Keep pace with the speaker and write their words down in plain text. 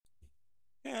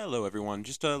Hello, everyone.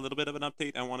 Just a little bit of an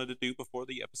update I wanted to do before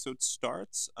the episode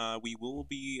starts. We will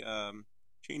be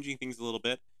changing things a little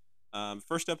bit.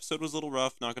 First episode was a little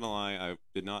rough, not gonna lie. I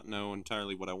did not know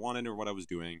entirely what I wanted or what I was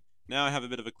doing. Now I have a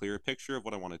bit of a clearer picture of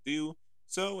what I want to do,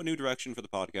 so a new direction for the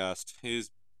podcast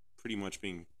is pretty much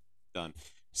being done.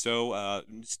 So,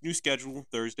 new schedule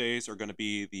Thursdays are going to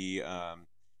be the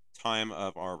time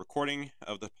of our recording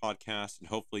of the podcast and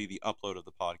hopefully the upload of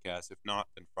the podcast. If not,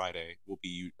 then Friday will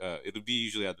be it'll be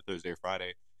usually either Thursday or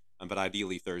Friday, but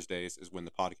ideally Thursdays is when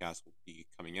the podcast will be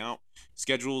coming out.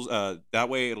 Schedules that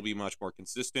way it'll be much more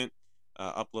consistent.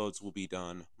 Uploads will be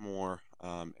done more,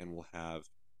 and we'll have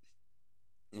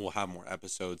more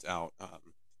episodes out.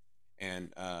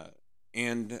 And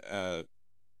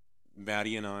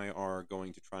Maddie and I are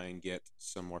going to try and get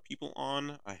some more people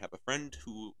on. I have a friend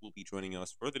who will be joining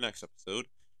us for the next episode.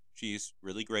 She's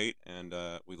really great, and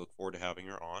we look forward to having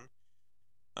her on.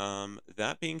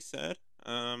 That being said,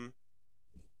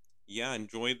 yeah,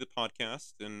 enjoy the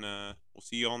podcast, and we'll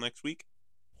see you all next week.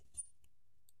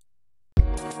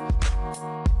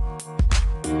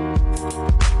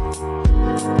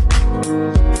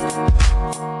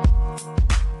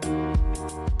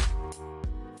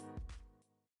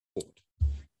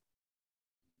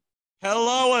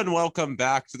 Hello and welcome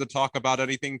back to the Talk About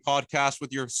Anything podcast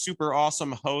with your super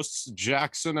awesome hosts,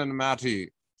 Jackson and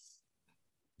Matty.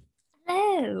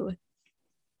 Hello.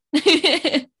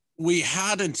 We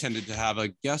had intended to have a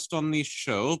guest on the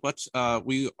show, but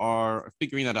we are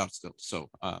figuring that out still.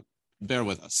 So bear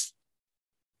with us.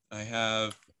 I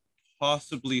have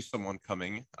possibly someone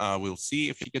coming. We'll see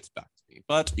if she gets back to me,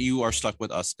 but you are stuck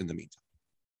with us in the meantime.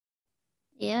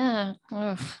 Yeah.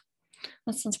 Ugh.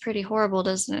 That sounds pretty horrible,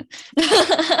 doesn't it?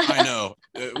 I know.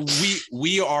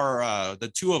 We are the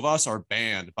two of us are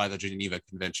banned by the Geneva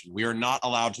Convention. We are not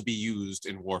allowed to be used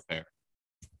in warfare.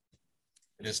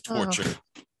 It is torture.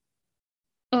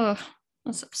 Oh,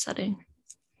 that's upsetting.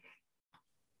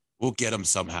 We'll get them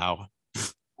somehow.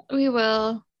 We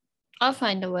will. I'll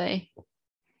find a way.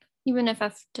 Even if I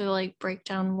have to break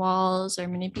down walls or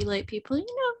manipulate people,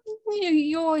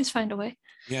 you always find a way.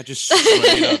 Yeah, just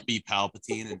straight up be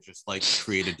Palpatine and just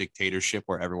create a dictatorship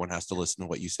where everyone has to listen to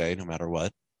what you say no matter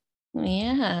what.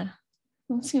 Yeah,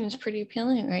 that seems pretty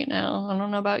appealing right now. I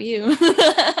don't know about you.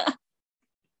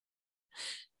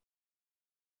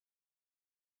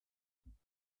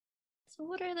 So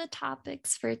what are the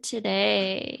topics for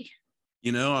today?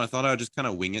 I thought I would just kind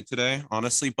of wing it today,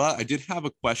 honestly, but I did have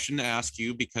a question to ask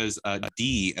you because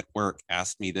D at work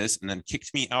asked me this and then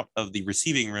kicked me out of the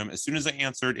receiving room as soon as I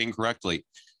answered incorrectly.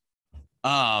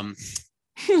 Okay.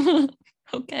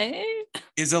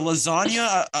 Is a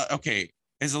lasagna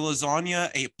Is a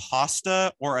lasagna a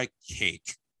pasta or a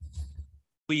cake?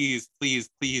 Please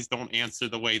don't answer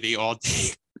the way they all do.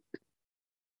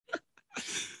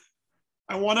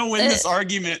 I want to win this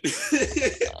argument.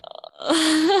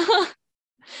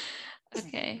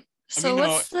 Okay. So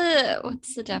what's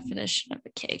the definition of a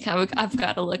cake? I've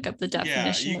got to look up the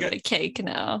definition of a cake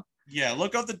now. Yeah,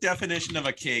 look up the definition of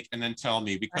a cake and then tell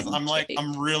me because I'm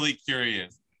really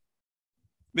curious.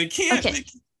 They can't. Okay.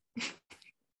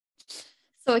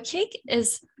 So a cake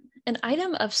is an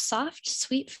item of soft,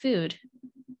 sweet food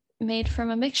made from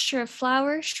a mixture of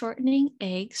flour, shortening,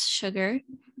 eggs, sugar,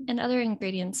 and other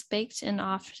ingredients, baked and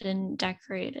often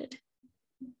decorated.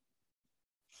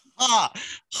 I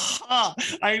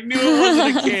knew it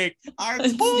wasn't a cake. I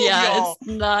told y'all. It's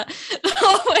not.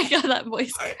 Oh my god, that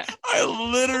voice. I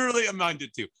literally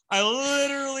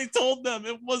told them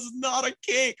it was not a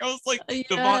cake. I was like,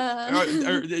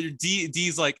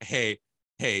 D's like, hey,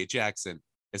 Jackson,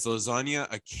 is lasagna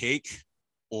a cake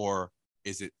or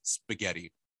is it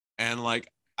spaghetti? And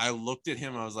I looked at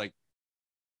him, I was like,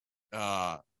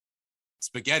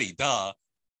 spaghetti, duh.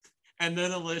 And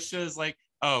then Alicia is like,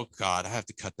 oh God, I have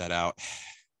to cut that out.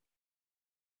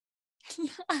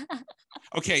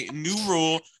 Okay, new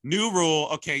rule.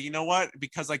 Okay, you know what?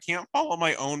 Because I can't follow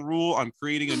my own rule, I'm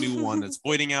creating a new one that's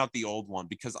voiding out the old one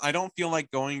because I don't feel like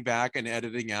going back and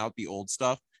editing out the old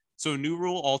stuff. So new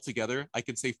rule altogether, I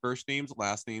could say first names,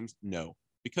 last names, no.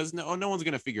 Because no one's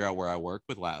gonna figure out where I work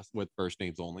with first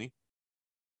names only.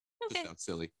 Okay. Just sounds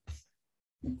silly.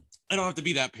 I don't have to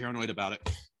be that paranoid about it.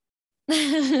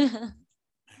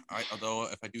 Although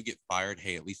if I do get fired,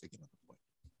 hey, at least I get another point.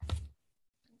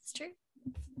 That's true.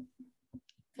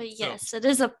 But yes, it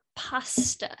is a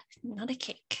pasta, not a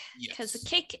cake. Because a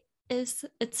cake it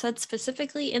said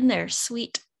specifically in there,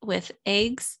 sweet with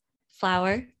eggs,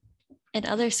 flour, and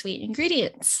other sweet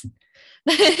ingredients.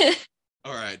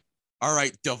 All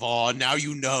right, Devon, now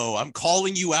you know. I'm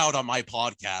calling you out on my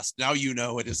podcast. Now you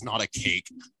know it is not a cake.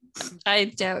 I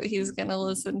doubt he's gonna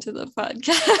listen to the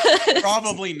podcast.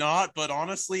 Probably not, but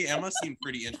honestly, Emma seemed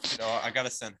pretty interested. Oh, I gotta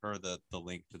send her the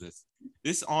link to this.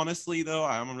 This honestly though,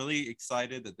 I'm really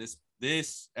excited that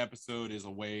this episode is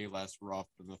a way less rough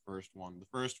than the first one. The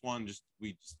first one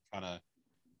we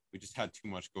just had too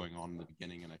much going on in the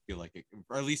beginning, and I feel like it,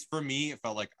 or at least for me, it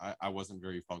felt like I wasn't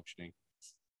very functioning.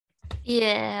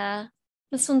 Yeah.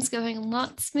 This one's going a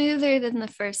lot smoother than the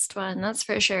first one, that's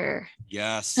for sure.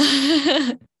 Yes.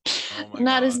 Oh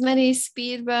not God. As many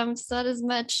speed bumps, not as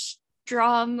much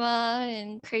drama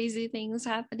and crazy things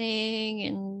happening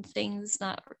and things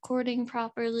not recording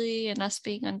properly and us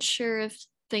being unsure if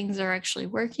things are actually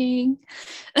working.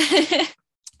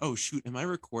 Oh shoot, am I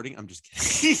recording? I'm just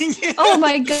kidding. Oh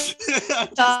my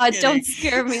God, don't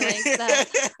scare me like that.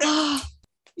 Oh,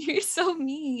 you're so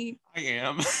mean. I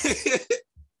am.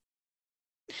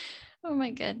 Oh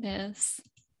my goodness.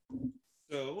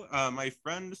 So, my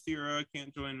friend Sierra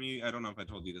can't join me. I don't know if I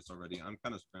told you this already. I'm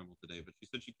kind of scrambled today, but she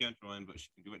said she can't join, but she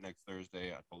can do it next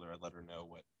Thursday. I told her I'd let her know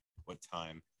what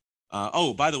time.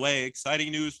 Oh, by the way,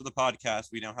 exciting news for the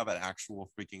podcast. We now have an actual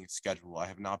freaking schedule. I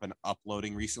have not been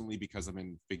uploading recently because I've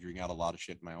been figuring out a lot of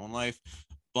shit in my own life,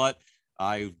 but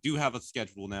I do have a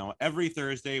schedule now. Every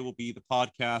Thursday will be the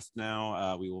podcast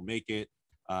now. We will make it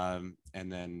and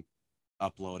then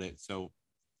upload it. So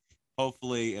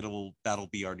hopefully that'll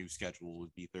be our new schedule,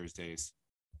 would be Thursdays.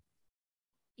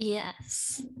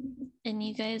 Yes. And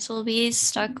you guys will be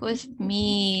stuck with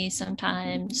me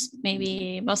sometimes,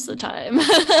 maybe most of the time.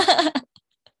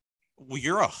 Well,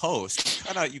 you're a host.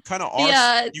 You kind of are.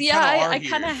 Yeah, I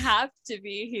kind of have to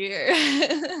be here.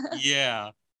 Yeah.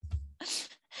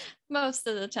 Most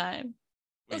of the time.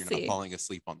 Well, you're not falling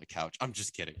asleep on the couch. I'm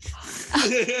just kidding.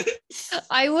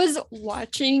 I was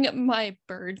watching my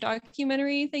bird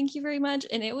documentary, thank you very much,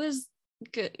 and it was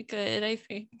good, I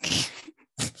think.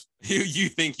 You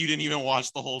think you didn't even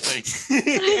watch the whole thing?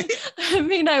 I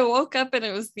mean, I woke up and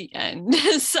it was the end.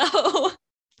 So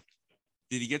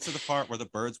did you get to the part where the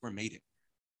birds were mating?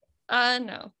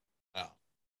 No. Oh.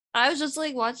 I was just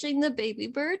like watching the baby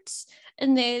birds,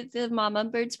 and the mama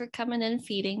birds were coming in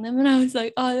feeding them, and I was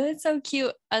like, oh, that's so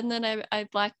cute. And then I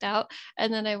blacked out,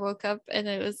 and then I woke up and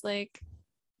it was like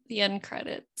the end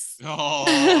credits. Oh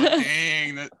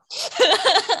dang, that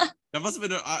must have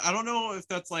been I don't know if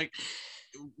that's like,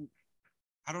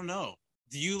 I don't know.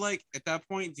 Do you like at that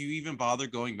point, do you even bother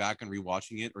going back and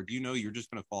rewatching it, or do you know you're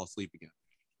just gonna fall asleep again?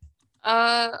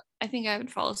 I think I would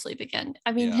fall asleep again.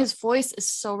 I mean, his voice is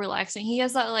so relaxing. He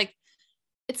has that like,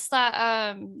 it's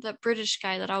that British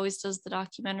guy that always does the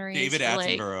documentaries. David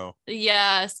Attenborough.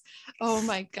 Yes. Oh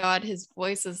my God, his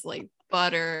voice is like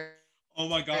butter. Oh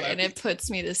my God. And it puts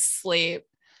me to sleep.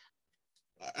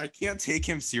 I can't take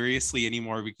him seriously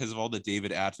anymore because of all the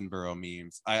David Attenborough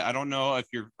memes. I don't know if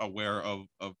you're aware of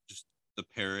just the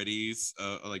parodies.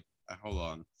 Like, hold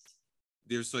on.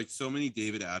 There's like so many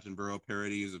David Attenborough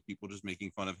parodies of people just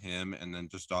making fun of him, and then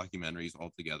just documentaries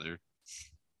altogether.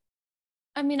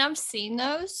 I mean, I've seen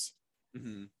those.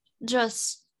 Mm-hmm.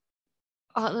 Just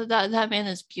that man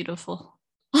is beautiful.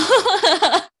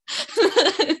 I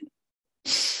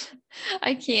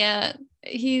can't.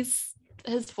 His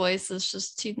voice is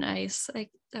just too nice.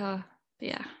 Like,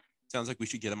 yeah. Sounds like we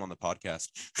should get him on the podcast.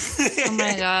 Oh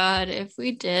my God, if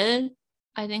we did,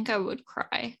 I think I would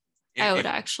cry. I would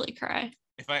actually cry.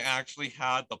 If I actually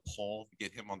had the pull to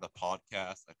get him on the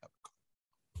podcast, I'd have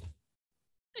a cry.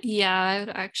 Yeah, I would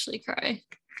actually cry.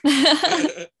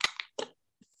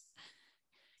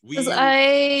 Because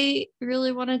I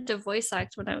really wanted to voice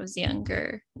act when I was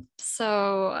younger.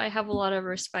 So I have a lot of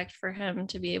respect for him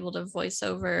to be able to voice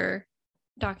over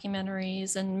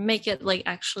documentaries and make it like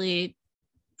actually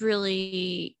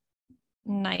really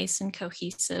nice and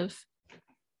cohesive.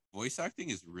 Voice acting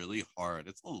is really hard.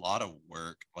 It's a lot of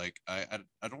work. Like I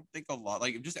don't think a lot,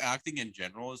 like just acting in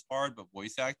general is hard, but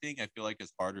voice acting I feel like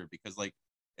is harder because like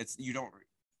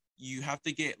you have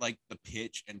to get like the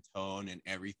pitch and tone and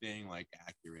everything like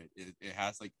accurate. It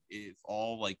has like, it's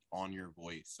all like on your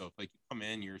voice. So if like you come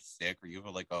in, you're sick, or you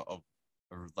have like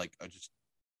just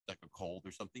like a cold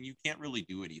or something, you can't really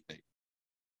do anything.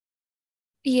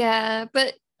 Yeah,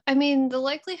 but I mean, the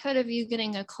likelihood of you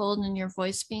getting a cold and your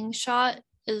voice being shot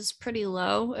is pretty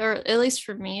low, or at least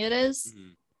for me it is. Mm-hmm.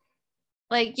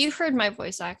 Like, you've heard my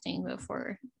voice acting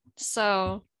before,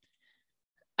 so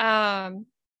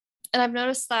and I've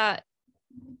noticed that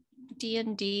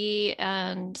D&D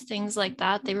and things like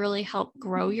that, they really help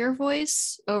grow your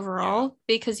voice overall,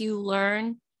 because you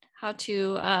learn how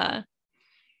to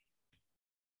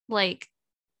like,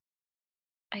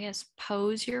 I guess,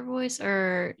 pose your voice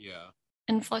or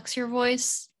inflex your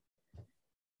voice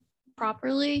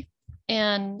properly.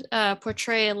 and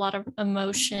portray a lot of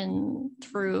emotion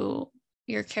through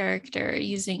your character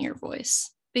using your voice,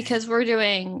 because we're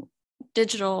doing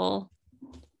digital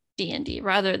D&D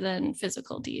rather than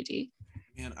physical D&D.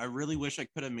 Man, I really wish I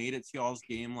could have made it to y'all's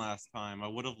game last time. I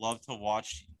would have loved to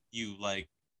watch you like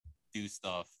do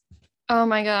stuff. Oh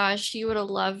my gosh, you would have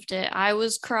loved it. I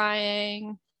was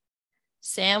crying.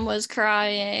 Sam was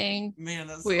crying. Man,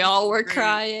 we all were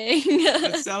crying.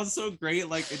 That sounds so great.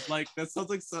 That sounds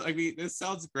like so. I mean, this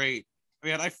sounds great.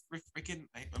 Man,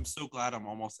 I'm so glad I'm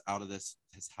almost out of this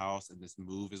house, and this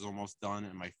move is almost done,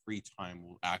 and my free time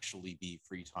will actually be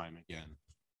free time again.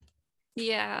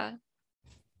 Yeah.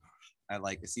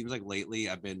 It seems like lately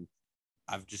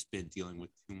I've just been dealing with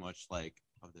too much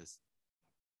of this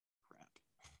crap.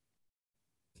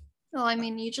 Well, I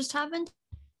mean, you just have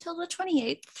until the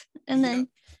 28th, and then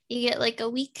you get like a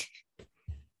week.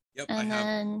 Yep. And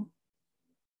then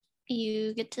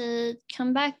you get to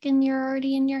come back and you're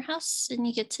already in your house and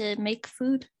you get to make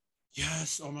food.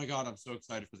 Yes. Oh my God. I'm so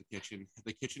excited for the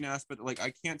kitchen aspect.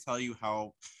 I can't tell you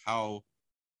how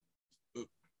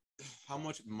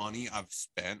much money I've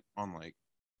spent on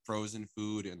frozen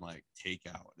food and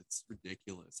takeout. It's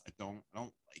ridiculous. I don't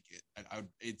like it.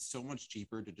 It's so much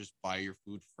cheaper to just buy your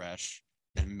food fresh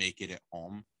than make it at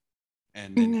home.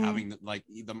 And then having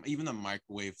even the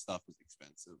microwave stuff is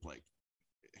expensive.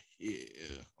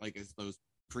 It's those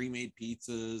pre-made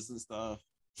pizzas and stuff.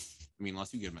 I mean,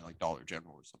 unless you get them at Dollar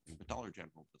General or something, but Dollar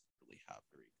General doesn't really have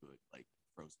very good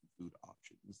frozen food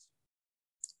options.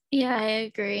 Yeah, I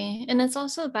agree. And it's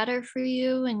also better for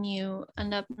you when you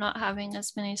end up not having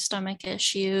as many stomach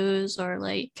issues or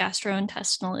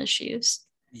gastrointestinal issues.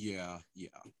 Yeah,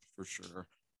 for sure.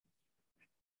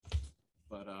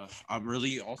 But I'm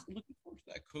really also looking forward to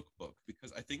that cookbook,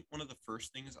 because I think one of the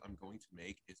first things I'm going to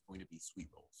make is going to be sweet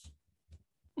rolls.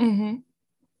 Mm-hmm.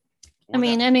 I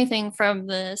mean, anything from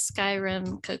the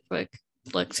Skyrim cookbook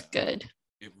looks good.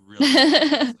 It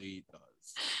really does.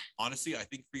 Honestly, I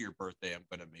think for your birthday, I'm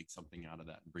going to make something out of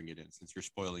that and bring it in, since you're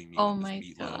spoiling me with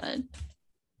this meatloaf. God.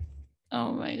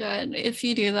 Oh my God. If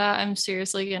you do that, I'm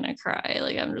seriously going to cry.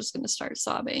 I'm just going to start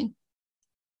sobbing.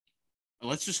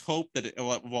 Let's just hope that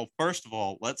well, first of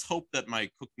all, let's hope that my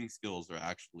cooking skills are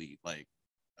actually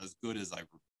as good as I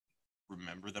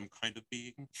remember them kind of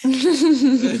being.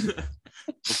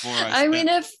 Before I mean,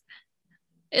 if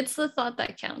it's the thought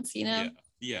that counts, you know?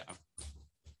 Yeah.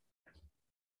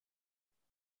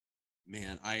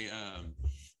 Man, I'm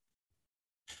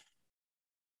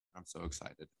so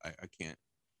excited. I can't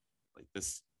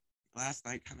this last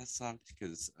night kind of sucked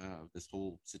because of this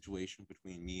whole situation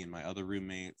between me and my other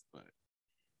roommates, but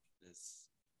this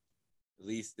at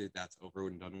least that's over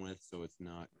and done with, so it's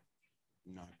not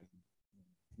going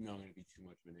to be too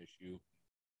much of an issue.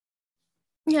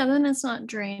 Yeah, then it's not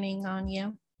draining on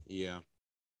you. Yeah,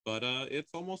 but it's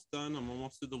almost done. I'm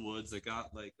almost to the woods. I got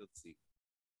let's see,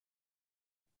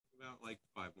 about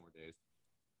 5 more days,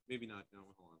 maybe not. No,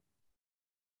 hold on.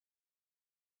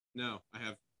 No, I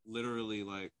have literally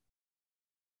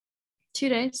 2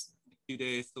 days. 2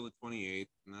 days till the 28th,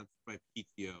 and that's my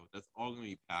PTO. That's all gonna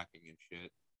be packing and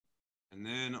shit. And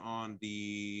then on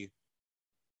the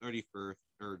 31st,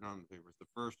 or not on the 31st, the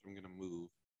 1st, I'm gonna move.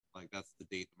 That's the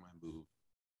date of my move.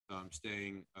 So I'm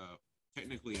staying.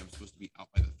 Technically, I'm supposed to be out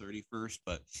by the 31st,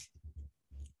 but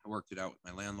I worked it out with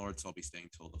my landlord, so I'll be staying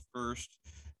till the 1st,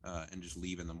 and just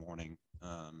leave in the morning.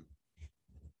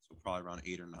 So probably around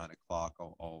 8 or 9 o'clock,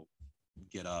 I'll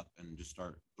get up and just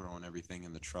start throwing everything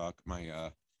in the truck.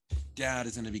 My dad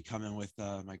is going to be coming with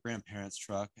my grandparents'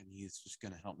 truck, and he's just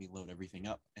going to help me load everything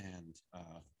up, and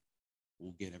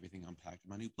we'll get everything unpacked in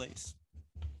my new place.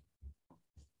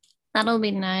 That'll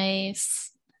be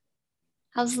nice.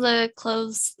 How's the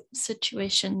clothes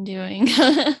situation doing?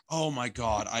 Oh my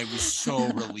God, I was so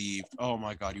relieved. Oh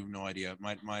my God, you have no idea.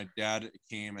 My dad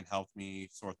came and helped me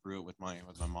sort through it with my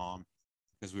mom,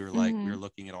 because we were we were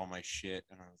looking at all my shit,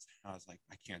 and I was like,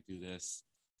 I can't do this.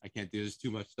 I can't do this.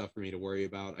 Too much stuff for me to worry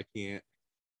about. I can't.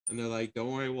 And they're like,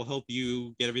 don't worry, we'll help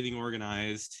you get everything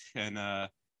organized. And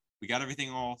we got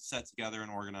everything all set together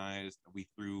and organized. We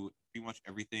threw pretty much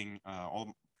everything,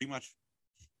 pretty much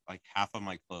half of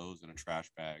my clothes in a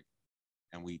trash bag,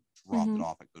 and we dropped it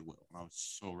off at Goodwill. And I was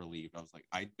so relieved. I was like,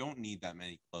 I don't need that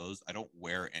many clothes. I don't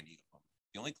wear any of them.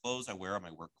 The only clothes I wear are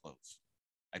my work clothes.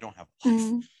 I don't have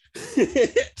life.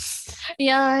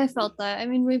 Yeah, I felt that. I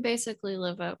mean, we basically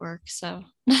live at work, so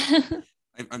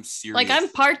I'm serious. I'm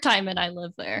part-time and I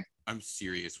live there. I'm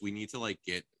serious. We need to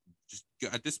get just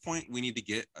at this point, we need to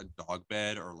get a dog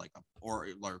bed or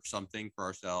or something for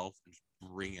ourselves and just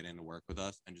bring it into work with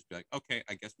us and just be like, okay,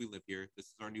 I guess we live here. This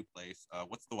is our new place.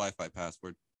 What's the Wi-Fi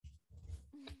password?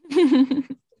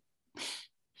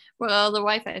 Well, the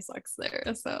Wi-Fi sucks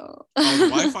there, so. Oh, the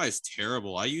Wi-Fi is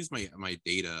terrible. I use my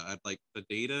data. I like the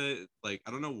data. Like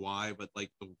I don't know why, but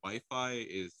like the Wi-Fi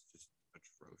is just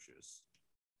atrocious.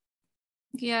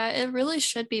 Yeah, it really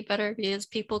should be better because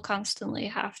people constantly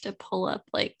have to pull up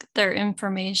like their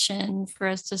information for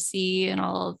us to see and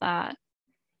all of that.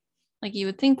 Like you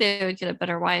would think they would get a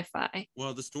better Wi-Fi.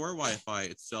 Well, the store Wi-Fi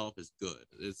itself is good.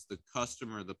 It's the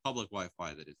public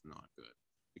Wi-Fi that is not good.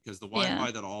 Because the Yeah.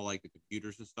 Wi-Fi that all like the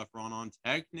computers and stuff run on,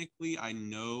 technically, I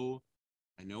know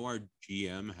our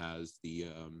GM has the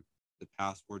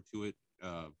password to it,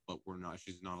 but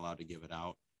she's not allowed to give it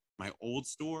out. My old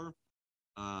store,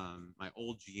 my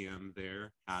old GM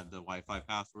there had the Wi-Fi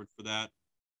password for that,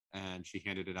 and she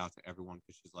handed it out to everyone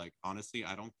because she's like, honestly,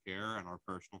 I don't care, and our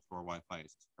personal store Wi-Fi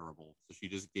is terrible. So she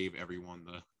just gave everyone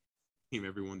the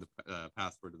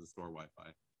password to the store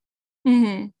Wi-Fi.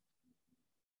 Mm-hmm.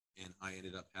 And I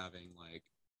ended up having like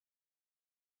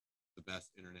the best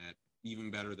internet, even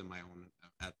better than my own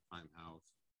at the time house.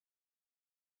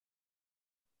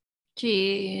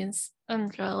 Jeez, I'm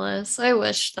jealous. I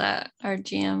wish that our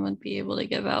GM would be able to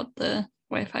give out the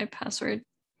Wi-Fi password.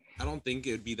 I don't think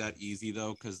it'd be that easy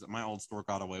though, because my old store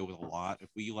got away with a lot. If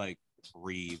we like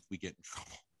breathe, we get in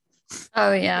trouble.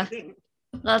 Oh yeah,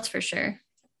 that's for sure.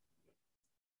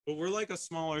 But we're like a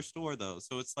smaller store though,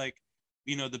 so it's like,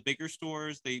 the bigger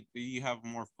stores, they have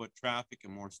more foot traffic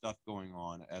and more stuff going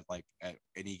on at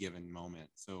any given moment.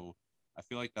 So I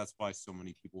feel like that's why so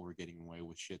many people were getting away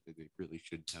with shit that they really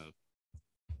shouldn't have.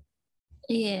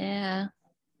 Yeah.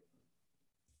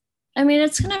 I mean,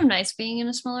 it's kind of nice being in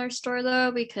a smaller store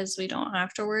though, because we don't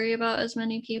have to worry about as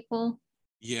many people.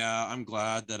 Yeah, I'm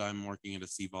glad that I'm working at a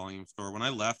C volume store. When I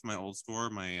left my old store,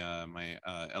 my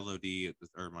LOD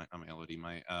or my LOD,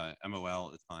 my MOL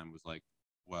at the time was like,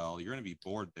 well, you're gonna be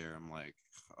bored there. I'm like,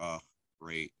 oh,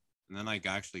 great. And then I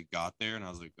actually got there and I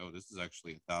was like, oh, this is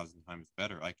actually 1,000 times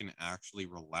better. I can actually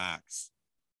relax.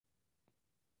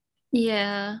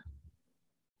 Yeah.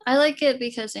 I like it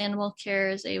because animal care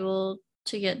is able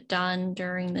to get done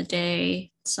during the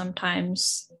day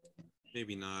sometimes.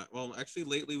 Maybe not. Well, actually,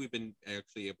 lately we've been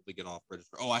actually able to get off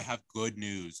register. Oh, I have good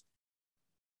news.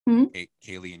 Hmm?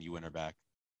 Kaylee and Ewan are back.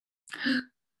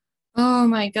 Oh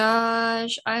my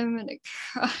gosh, I'm gonna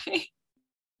cry.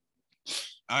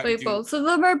 Wait, Dude, both of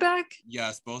them are back?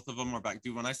 yes, both of them are back.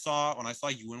 Dude, when I saw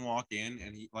Ewan walk in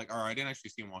and he like, or I didn't actually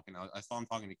see him walk in. I saw him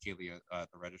talking to Kaylee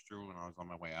at the register when I was on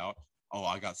my way out. Oh,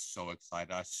 I got so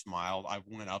excited. I smiled. I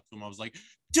went up to him. I was like,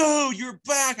 dude, you're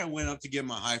back. I went up to give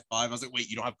him a high five. I was like, wait,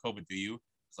 you don't have COVID, do you?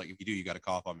 It's like, if you do, you got to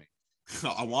cough on me.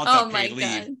 I want Oh that my paid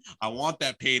leave. God. I want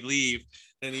that paid leave.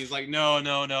 And he's like, no,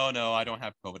 no, no, no, I don't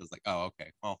have COVID. I was like, oh,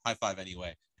 okay. Well, high five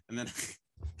anyway. And then,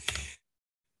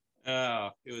 oh,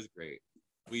 it was great.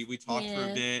 We talked for a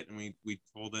Yeah. bit, and we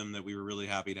told him that we were really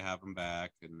happy to have him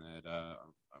back, and that I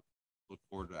look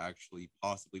forward to actually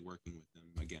possibly working with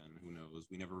him again. Who knows?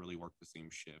 We never really worked the same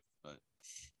shift, but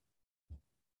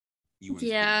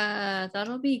Yeah,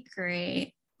 that'll be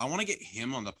great. I want to get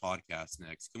him on the podcast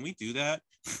next. Can we do that?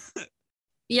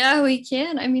 Yeah, we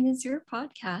can. I mean, it's your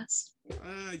podcast.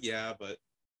 Yeah, but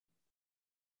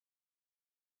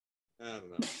I don't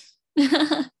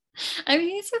know. I mean,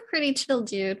 he's a pretty chill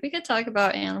dude. We could talk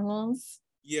about animals.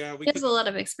 Yeah, we He has a lot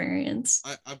of experience.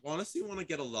 I honestly want to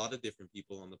get a lot of different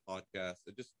people on the podcast.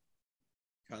 I just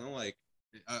kind of like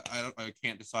I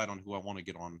can't decide on who I want to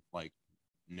get on like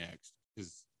next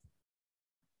because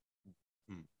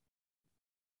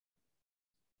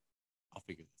I'll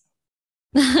figure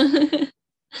this out.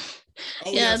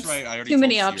 Oh, Yeah, that's right. I already too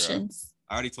many Sierra. options.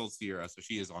 I already told Sierra, so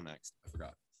she is on next. I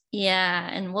forgot. Yeah,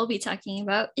 and we'll be talking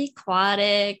about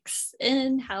aquatics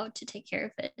and how to take care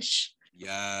of fish.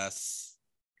 Yes.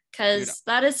 Because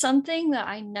that is something that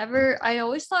I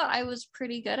always thought I was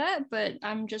pretty good at, but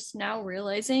I'm just now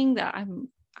realizing that I'm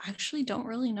actually don't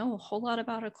really know a whole lot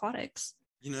about aquatics.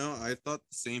 I thought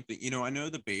the same thing. I know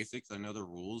the basics, I know the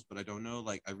rules, but I don't know.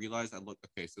 Like, I realized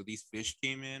okay, so these fish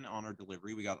came in on our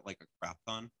delivery. We got like a crap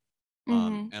ton.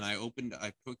 And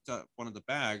I picked up one of the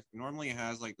bags. Normally it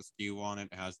has like the SKU on it.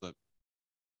 It has the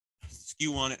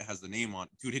SKU on it. It has the name on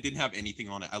it. Dude, it didn't have anything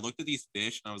on it. I looked at these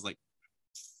fish and I was like,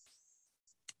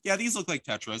 yeah, these look like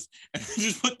tetras. And I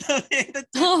just put them in the Tetra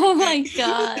Oh my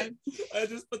God. I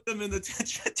just put them in the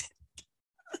Tetra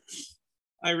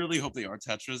I really hope they are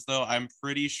tetras though. I'm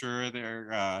pretty sure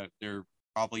they're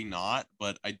probably not,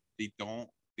 but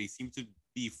they seem to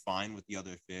be fine with the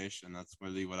other fish, and that's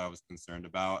really what I was concerned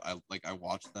about. I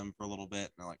watched them for a little bit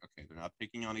and I'm like, okay, they're not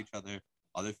picking on each other.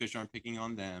 Other fish aren't picking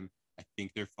on them. I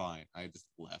think they're fine. I just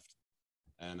left.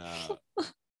 And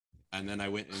and then I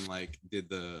went and like did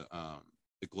the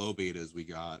the glow betas we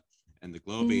got, and the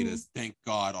glow betas, thank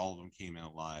God, all of them came in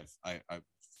alive.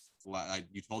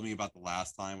 You told me about the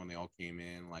last time when they all came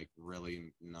in like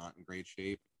really not in great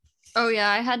shape. Oh yeah,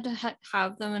 I had to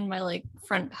have them in my like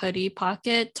front hoodie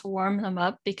pocket to warm them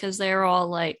up because they were all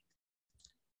like,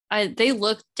 they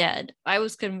looked dead. I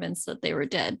was convinced that they were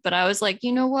dead, but I was like,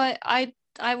 you know what? I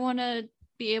want to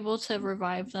be able to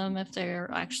revive them if they're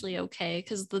actually okay,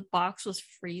 because the box was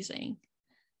freezing.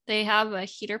 They have a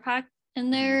heater pack in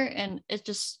there, and it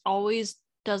just always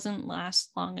doesn't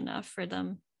last long enough for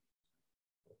them,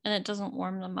 and it doesn't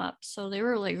warm them up. So they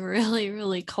were like really,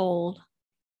 really cold.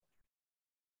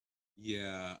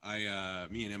 Yeah,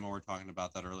 me and Emma were talking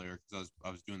about that earlier because I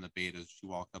was doing the betas. She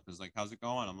walked up and was like, "How's it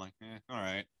going?" I'm like, all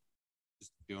right,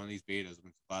 just doing these betas.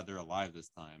 I'm glad they're alive this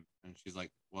time. And she's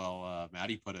like, "Well,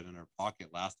 Maddie put it in her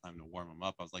pocket last time to warm them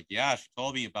up." I was like, "Yeah, she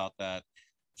told me about that."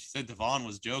 She said Devon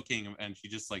was joking, and she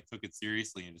just like took it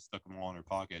seriously and just stuck them all in her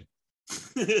pocket.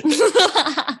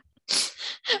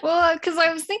 Well, because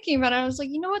I was thinking about it, I was like,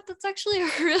 you know what? That's actually a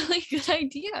really good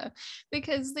idea,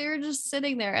 because they were just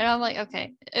sitting there, and I'm like,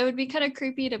 okay, it would be kind of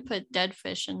creepy to put dead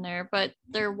fish in there, but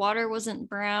their water wasn't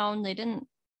brown. They didn't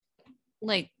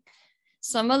like,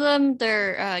 some of them,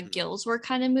 their gills were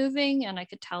kind of moving, and I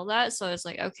could tell that. So I was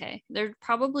like, okay, they're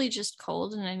probably just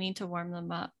cold, and I need to warm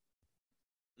them up.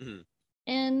 Mm-hmm.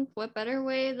 And what better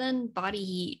way than body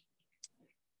heat?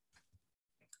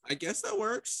 I guess that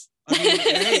works. I mean,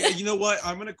 hey, you know what?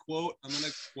 I'm gonna quote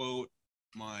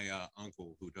my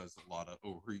uncle who does a lot of,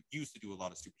 or who used to do a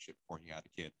lot of stupid shit before he had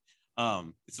a kid.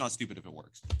 It's not stupid if it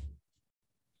works.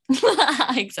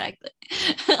 Exactly.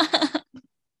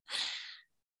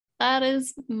 That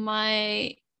is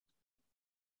my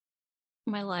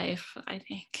life, I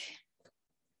think.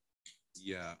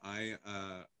 Yeah, I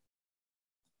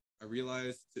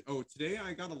realized. Today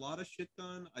I got a lot of shit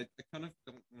done. I kind of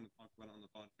don't want to talk about it on the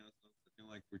podcast. I feel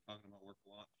like we're talking about work a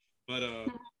lot, but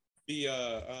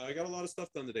I got a lot of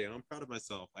stuff done today, and I'm proud of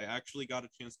myself. I actually got a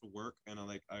chance to work, and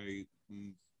I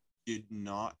did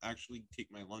not actually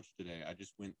take my lunch today. I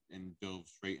just went and dove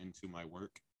straight into my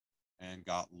work and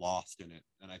got lost in it.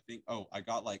 And I think, I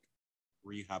got like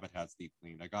 3 habitats deep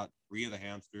cleaned. I got 3 of the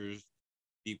hamsters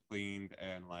deep cleaned,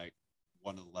 and like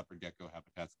one of the leopard gecko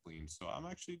habitats cleaned. So I'm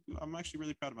actually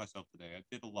really proud of myself today. I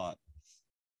did a lot.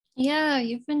 Yeah,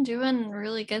 you've been doing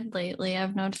really good lately.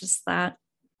 I've noticed that.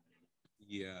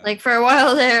 Yeah. Like for a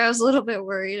while there, I was a little bit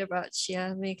worried about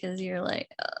Chia, because you're like,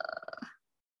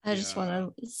 I just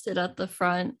want to sit at the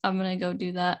front. I'm gonna go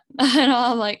do that. And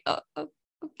I'm like, oh,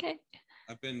 okay.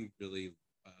 I've been really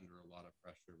under a lot of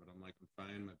pressure, but I'm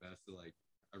trying my best to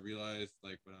I realized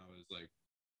when I was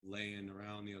laying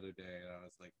around the other day, I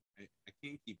was like, I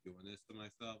can't keep doing this to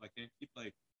myself. I can't keep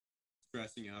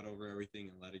stressing out over everything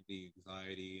and letting the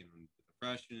anxiety and the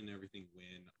depression and everything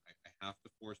win. I have to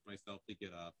force myself to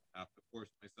get up. I have to force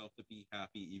myself to be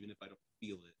happy even if I don't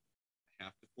feel it. I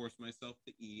have to force myself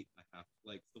to eat. I have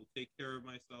to still take care of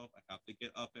myself. I have to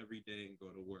get up every day and go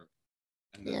to work.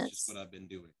 And that's just what I've been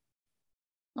doing.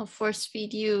 I'll force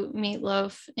feed you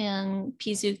meatloaf and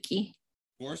Pizookie.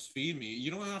 Force feed me?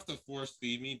 You don't have to force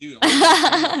feed me, dude.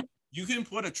 You can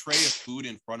put a tray of food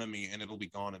in front of me and it'll be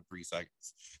gone in 3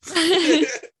 seconds.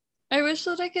 I wish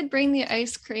that I could bring the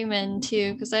ice cream in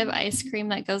too, because I have ice cream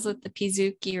that goes with the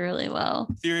Pizookie really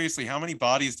well. Seriously, how many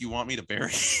bodies do you want me to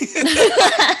bury? Just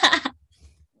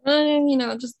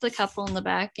a couple in the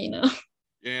back, Yeah,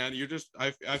 and you're just,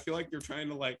 I feel like you're trying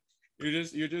to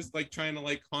you're just trying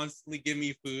to constantly give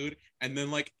me food, and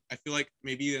then I feel like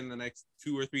maybe in the next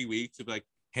 2 or 3 weeks you'll be like,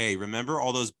 hey, remember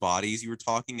all those bodies you were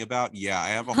talking about? Yeah, I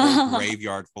have a whole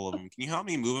graveyard full of them. Can you help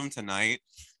me move them tonight?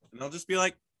 And I'll just be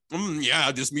like,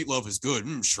 yeah, this meatloaf is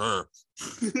good. Sure.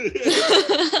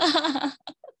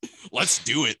 Let's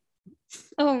do it.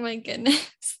 Oh my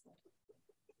goodness.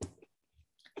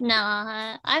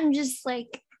 Nah, I'm just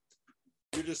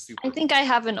you're just super. I think I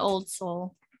have an old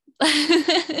soul.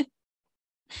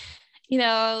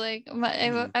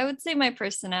 I would say my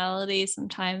personality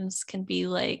sometimes can be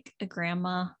like a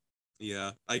grandma.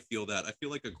 Yeah, I feel that. I feel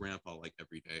like a grandpa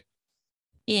every day.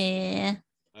 Yeah.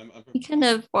 You kind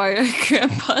of are a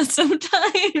grandpa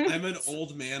sometimes. I'm an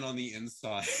old man on the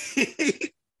inside.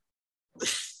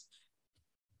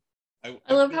 I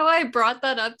love how I brought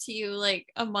that up to you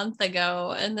a month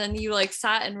ago, and then you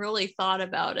sat and really thought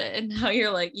about it, and now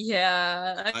you're like,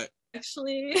 yeah,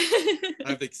 actually.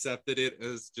 I've accepted it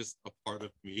as just a part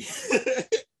of me.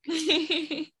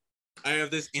 I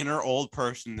have this inner old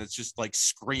person that's just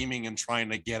screaming and trying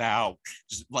to get out,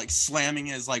 just slamming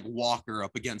his walker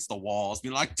up against the walls,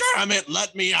 being like, damn it,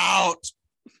 let me out.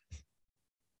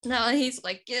 No, he's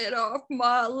like, get off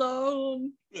my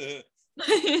lawn.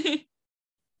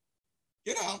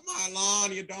 Get off my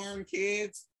lawn, you darn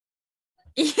kids.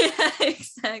 Yeah,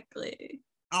 exactly.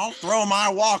 I'll throw my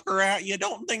walker at you.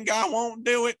 Don't think I won't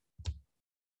do it.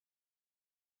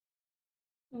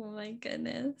 Oh my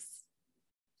goodness.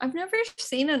 I've never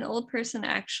seen an old person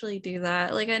actually do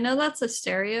that. Like, I know that's a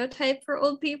stereotype for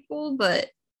old people, but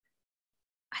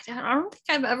I don't think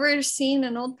I've ever seen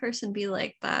an old person be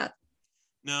like that.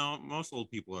 No, most old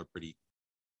people are pretty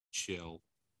chill.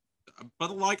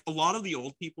 But like a lot of the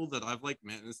old people that I've like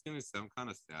met, and it's gonna sound kind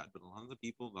of sad, but a lot of the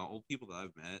old people that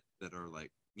I've met that are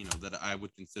like, that I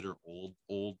would consider old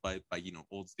by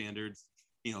old standards,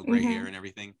 gray hair and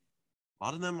everything. A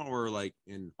lot of them were like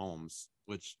in homes,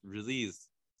 which really is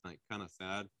like kind of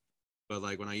sad. But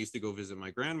like when I used to go visit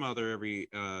my grandmother every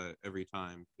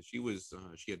time, because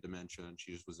she had dementia and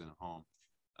she just was in a home.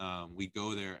 We'd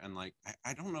go there and like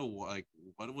I don't know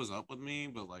what was up with me,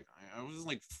 but like I was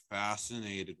like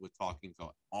fascinated with talking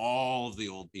to all of the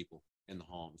old people in the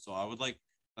home. So I would like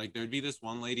there'd be this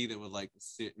one lady that would like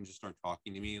sit and just start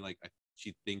talking to me. Like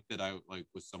she'd think that I like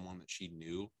was someone that she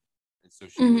knew, and so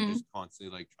she would just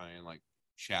constantly like try and like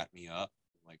chat me up,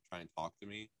 and, like try and talk to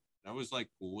me. And I was like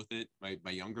cool with it.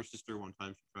 My younger sister one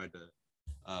time she tried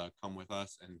to come with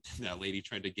us, and that lady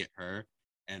tried to get her.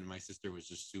 And my sister was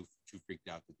just too freaked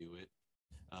out to do it,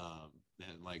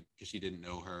 and like because she didn't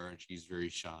know her and she's very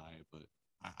shy. But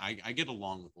I get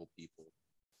along with old people.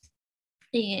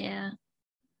 Yeah,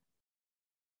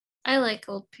 I like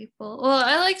old people. Well,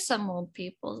 I like some old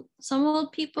people. Some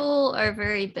old people are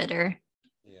very bitter.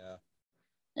 Yeah,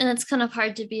 and it's kind of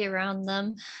hard to be around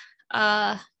them.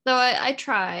 Though I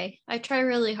try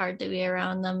really hard to be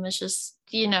around them. It's just,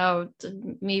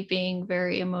 me being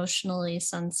very emotionally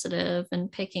sensitive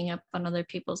and picking up on other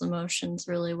people's emotions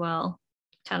really well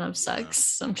kind of sucks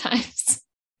sometimes.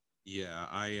 Yeah,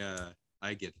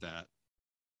 I get that.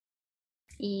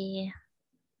 Yeah.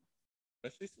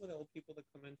 Especially some of the old people that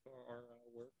come into our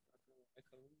work.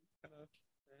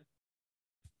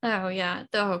 Oh yeah,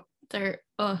 though they're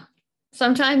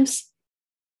sometimes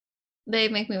they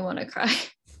make me want to cry.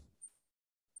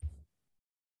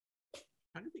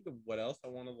 Trying to think of what else I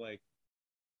want to like.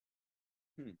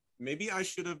 Maybe I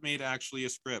should have made actually a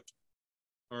script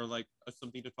or like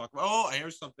something to talk about. Oh,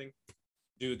 here's something,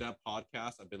 dude. That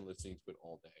podcast, I've been listening to it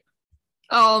all day.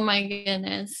 Oh my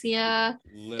goodness, yeah.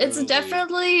 Literally. It's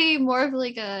definitely more of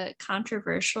like a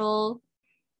controversial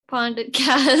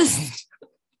podcast.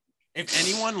 If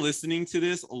anyone listening to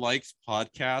this likes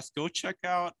podcasts, go check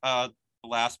out the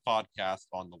last podcast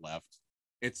on the left.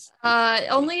 It's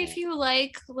only cool. If you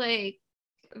like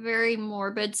very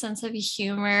morbid sense of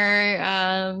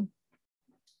humor,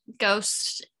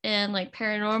 ghost and like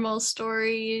paranormal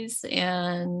stories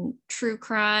and true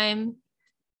crime.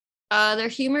 Their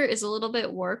humor is a little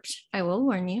bit warped, I will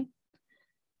warn you.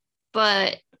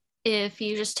 But if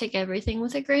you just take everything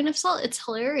with a grain of salt, it's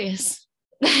hilarious.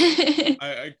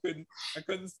 I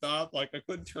couldn't stop. Like I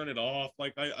couldn't turn it off.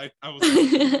 Like I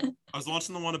was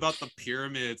watching the one about the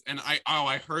pyramids, and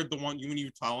I heard the one when you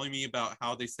were telling me about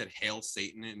how they said "Hail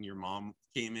Satan" and your mom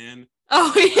came in.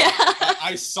 Oh yeah.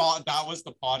 I saw that was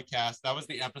the podcast. That was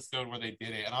the episode where they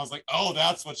did it, and I was like, oh,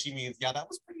 that's what she means. Yeah, that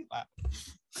was pretty loud.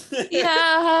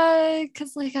 Yeah,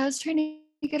 because like I was trying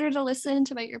to get her to listen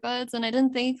to my earbuds, and I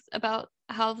didn't think about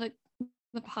how the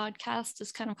podcast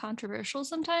is kind of controversial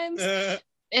sometimes.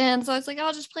 And so I was like,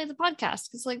 I'll just play the podcast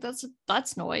because like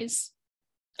that's noise.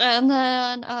 And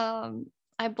then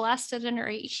I blasted in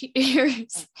her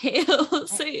ears, "Hail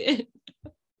Satan."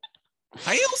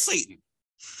 Hail Satan.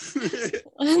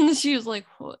 And she was like,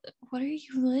 what are you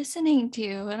listening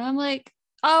to? And I'm like,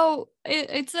 oh,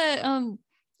 it's a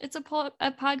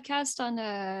podcast on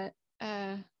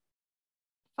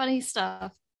funny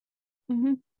stuff,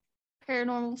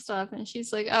 paranormal stuff. And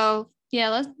she's like, oh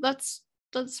yeah, that's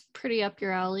pretty up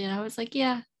your alley. And I was like,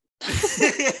 yeah.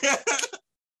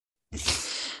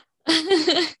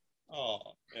 Oh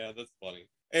yeah, that's funny.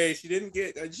 Hey, she didn't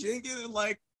get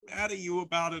like mad at you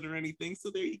about it or anything, so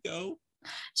there you go.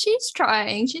 She's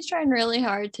trying really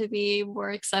hard to be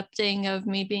more accepting of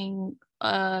me being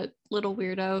a little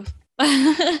weirdo.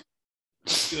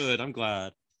 Good, I'm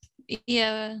glad.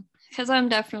 Yeah, because I'm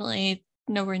definitely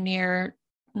nowhere near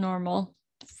normal.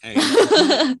 Hey,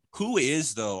 who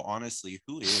is though? Honestly,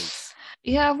 who is?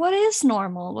 Yeah, what is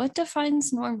normal? What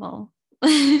defines normal?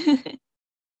 I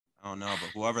don't know, but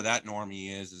whoever that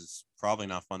normie is probably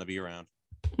not fun to be around.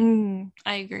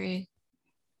 I agree.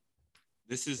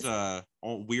 This is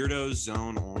weirdo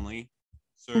zone only,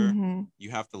 sir. You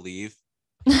have to leave.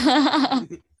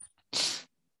 That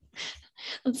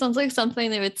sounds like something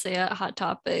they would say at Hot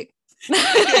Topic.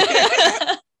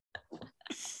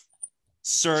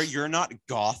 Sir, you're not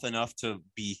goth enough to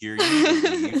be here.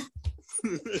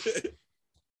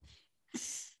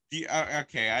 You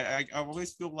okay, I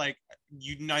always feel like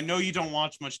I know you don't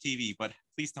watch much TV, but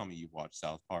please tell me you watch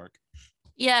South Park.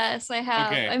 Yes, I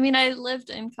have. Okay. I mean, I lived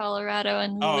in Colorado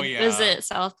and we would visit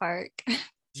South Park.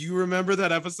 Do you remember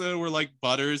that episode where like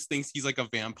Butters thinks he's like a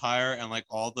vampire and like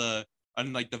the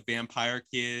vampire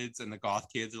kids and the goth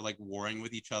kids are like warring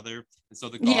with each other, and so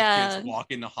the goth kids walk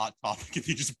into Hot Topic and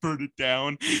they just burn it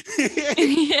down.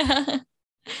 Yeah.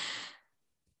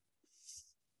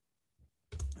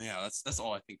 Yeah, that's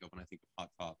all I think of when I think of Hot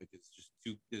Topic. It's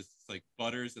just like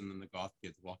Butters and then the goth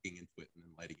kids walking into it and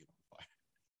then lighting it on fire.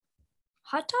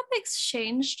 Hot Topics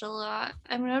changed a lot.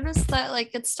 I've noticed that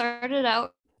like it started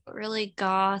out really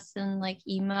goth and like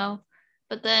emo,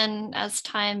 but then as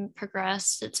time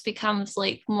progressed, it's becomes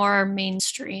like more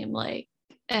mainstream. Like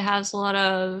it has a lot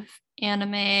of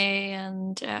anime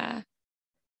and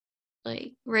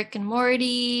like Rick and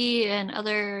Morty and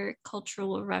other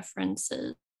cultural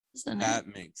references. That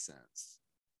makes sense.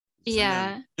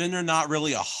 Yeah. Then they're not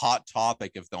really a hot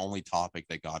topic if the only topic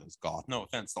they got is goth. No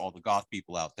offense to all the goth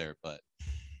people out there, but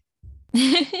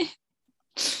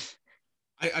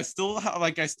I still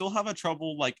have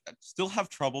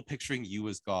trouble picturing you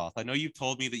as goth. I know you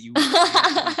told me that you were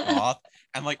goth,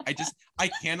 and like I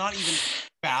cannot even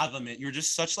fathom it. You're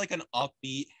just such like an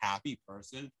upbeat, happy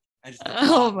person. And just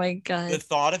my god, the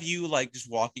thought of you like just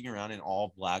walking around in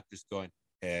all black, just going,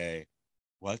 "Hey,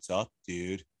 what's up,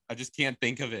 dude?" I just can't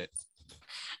think of it.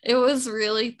 It was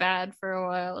really bad for a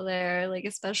while there, like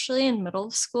especially in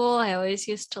middle school. I always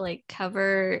used to like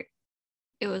cover.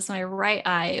 It was my right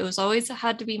eye. It was always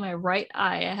had to be my right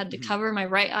eye. I had to cover my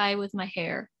right eye with my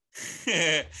hair.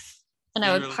 And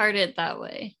I would part it that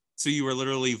way. So you were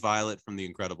literally Violet from The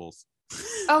Incredibles.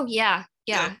 Oh, yeah.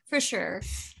 Yeah, for sure.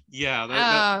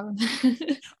 Yeah.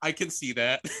 I can see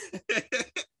that.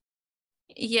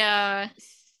 Yeah.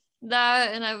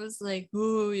 That, and I was like,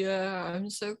 oh, yeah,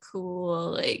 I'm so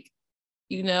cool. Like,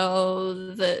 you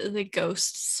know, the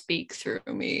ghosts speak through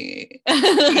me.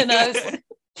 And I was like,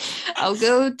 I'll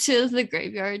go to the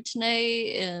graveyard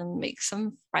tonight and make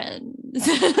some friends.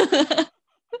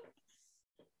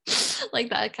 Like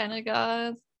that kind of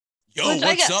goth. Yo,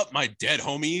 what's up, my dead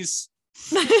homies?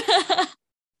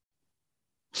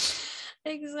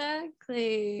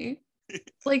 Exactly.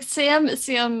 Like Sam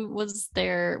was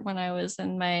there when I was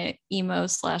in my emo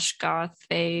 / goth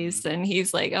phase, and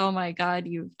he's like, oh my god,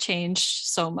 you've changed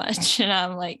so much. And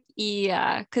I'm like,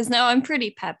 yeah, because now I'm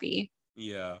pretty peppy.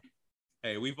 Yeah.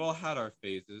 Hey, we've all had our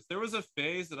phases. There was a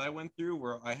phase that I went through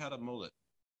where I had a mullet.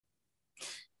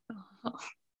 Oh.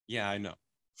 Yeah, I know.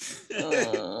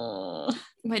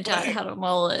 My dad had a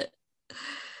mullet.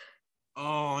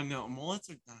 Oh no,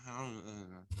 mullets are.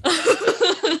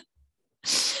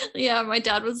 Yeah, my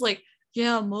dad was like,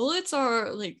 yeah, mullets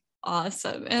are like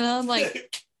awesome. And I'm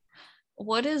like,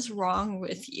 what is wrong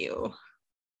with you?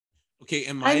 Okay,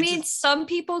 I mean, some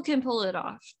people can pull it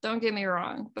off, don't get me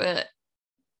wrong, but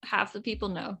half the people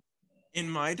know. In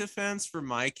my defense, for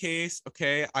my case,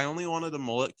 okay, I only wanted a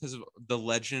mullet because of the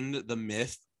legend, the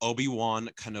myth, Obi-Wan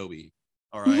Kenobi.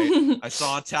 All right. I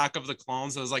saw Attack of the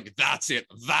Clones. I was like, that's it.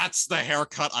 That's the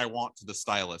haircut I want to the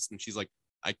stylist. And she's like,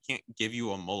 I can't give you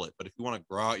a mullet, but if you want to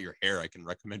grow out your hair, I can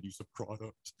recommend you some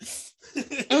products.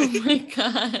 Oh my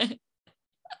god.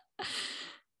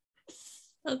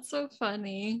 That's so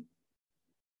funny.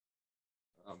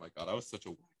 Oh my god, I was such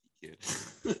a kid.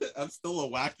 I'm still a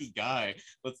wacky guy.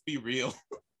 Let's be real.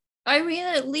 I mean,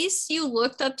 at least you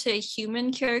looked up to a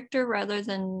human character rather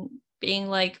than being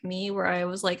like me, where I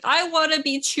was like, I want to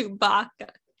be Chewbacca.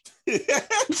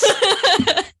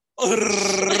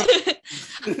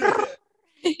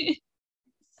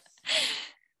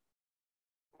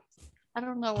 I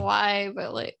don't know why,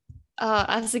 but like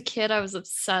as a kid, I was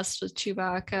obsessed with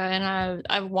Chewbacca, and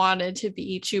I wanted to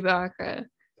be Chewbacca.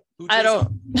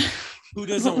 Who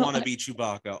doesn't want to be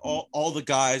Chewbacca? All the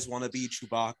guys want to be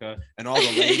Chewbacca, and all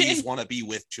the ladies want to be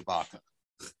with Chewbacca.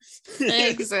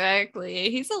 Exactly.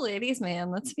 He's a ladies'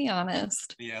 man. Let's be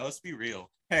honest. Yeah, let's be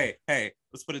real. Hey,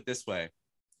 let's put it this way.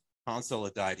 Han Solo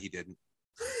died. He didn't.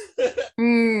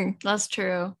 That's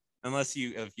true. Unless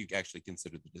if you actually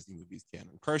consider the Disney movies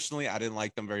canon. Personally, I didn't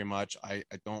like them very much. I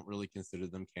don't really consider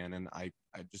them canon. I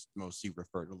just mostly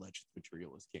refer to Legends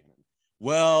material as canon.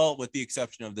 Well, with the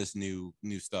exception of this new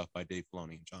stuff by Dave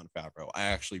Filoni and Jon Favreau, I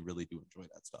actually really do enjoy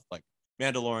that stuff. Like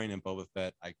Mandalorian and Boba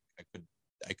Fett, I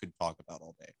could talk about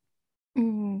all day.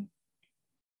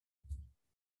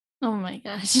 Oh my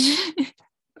gosh.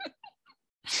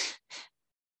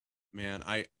 Man,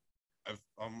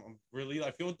 really,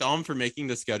 I feel dumb for making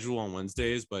the schedule on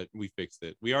Wednesdays, but we fixed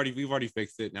it. We've already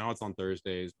fixed it. Now it's on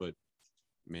Thursdays, but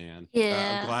man,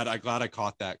 Yeah. I'm glad I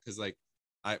caught that because like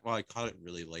I caught it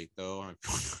really late though. I'm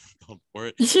for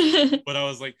it, but I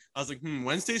was like,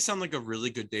 Wednesdays sound like a really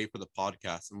good day for the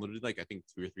podcast. And literally, like I think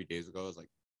 2 or 3 days ago, I was like,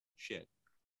 shit,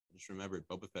 I just remembered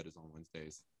Boba Fett is on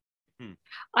Wednesdays.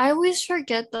 I always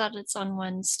forget that it's on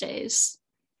Wednesdays.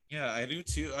 Yeah, I do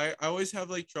too. I always have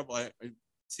like trouble. I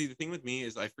see the thing with me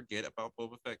is I forget about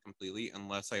Boba Fett completely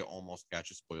unless I almost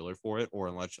catch a spoiler for it, or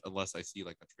unless I see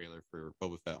like a trailer for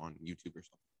Boba Fett on YouTube or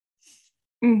something.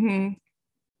 Mm-hmm.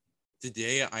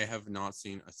 Today I have not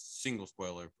seen a single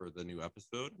spoiler for the new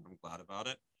episode. I'm glad about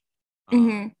it.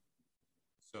 Mm-hmm.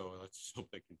 So let's just hope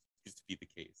that continues to be the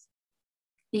case.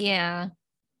 Yeah.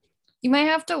 You might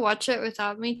have to watch it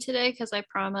without me today because I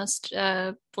promised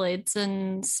Blades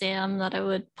and Sam that I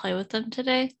would play with them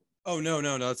today. Oh no,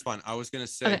 that's fine. I was gonna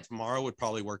say tomorrow would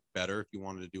probably work better if you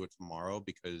wanted to do it tomorrow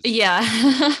because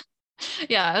yeah.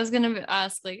 Yeah, I was gonna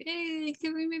ask like, hey,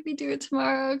 can we maybe do it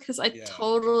tomorrow? Because I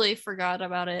totally forgot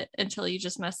about it until you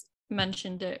just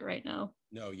mentioned it right now.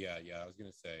 No, yeah. I was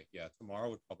gonna say, yeah, tomorrow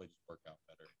would probably just work out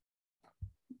better.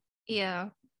 Yeah.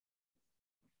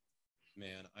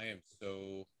 Man, I am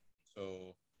so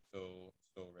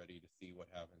ready to see what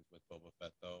happens with Boba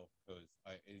Fett though, because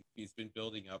he's been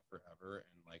building up forever,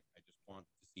 and like I just want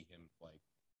to see him like.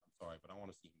 I'm sorry, but I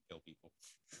want to see him kill people.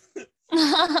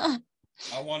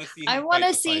 I want to see. I want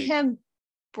to see him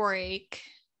break.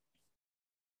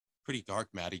 Pretty dark,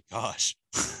 Maddie. Gosh.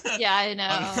 Yeah, I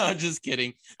know. I'm just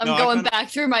kidding. I'm going back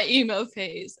through my emo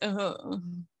phase.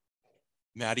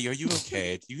 Maddie, are you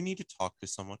okay? Do you need to talk to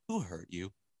someone? Who hurt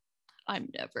you? I'm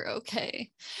never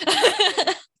okay.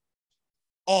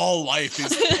 All life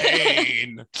is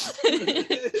pain.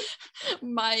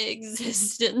 My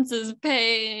existence is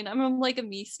pain. I'm like a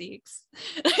Meeseeks.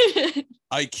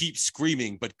 I keep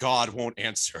screaming, but God won't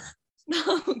answer.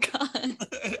 Oh, God.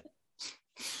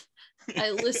 I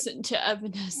listen to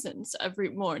Evanescence every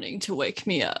morning to wake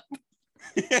me up.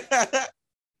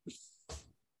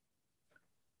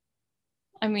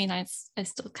 I mean, I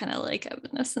still kind of like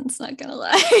Evanescence, not gonna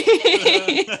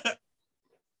lie.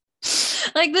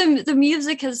 Like the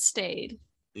music has stayed.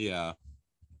 Yeah.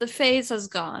 The phase has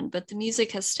gone, but the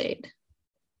music has stayed.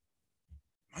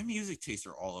 My music tastes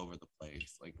are all over the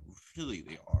place. Like really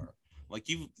they are. Like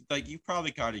you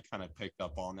probably kind of picked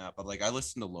up on that, but like I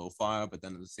listen to lo-fi, but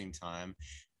then at the same time,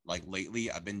 like lately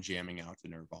I've been jamming out to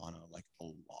Nirvana like a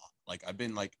lot. Like I've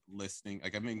been like listening,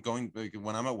 like I've been going like,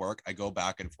 when I'm at work, I go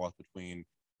back and forth between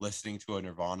listening to a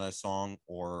Nirvana song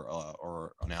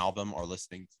or an album or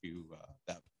listening to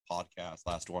that podcast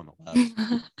Last Door on the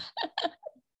Left.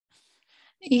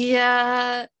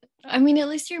 Yeah, I mean, at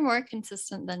least you're more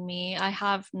consistent than me. I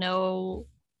have no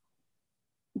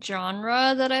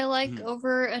genre that I like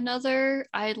over another.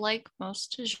 I like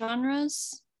most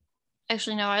genres.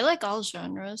 Actually, no, I like all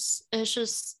genres. It's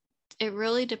just, it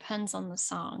really depends on the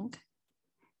song.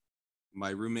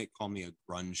 My roommate called me a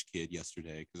grunge kid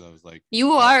yesterday because I was like,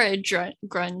 you are a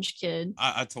grunge kid.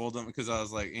 I told him because I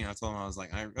was like, I told him I was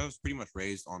like, I was pretty much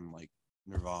raised on like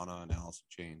Nirvana and Alice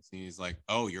in Chains. And he's like,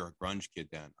 oh, you're a grunge kid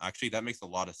then. Actually, that makes a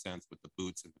lot of sense with the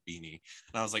boots and the beanie.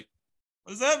 And I was like,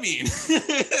 what does that mean?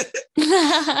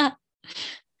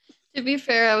 To be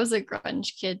fair, I was a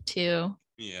grunge kid too.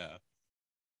 Yeah.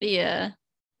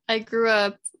 I grew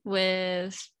up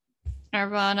with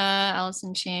Nirvana, Alice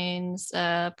in Chains,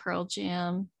 Pearl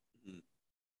Jam.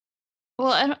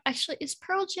 Well, I don't actually, is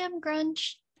Pearl Jam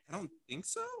grunge? I don't think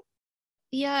so.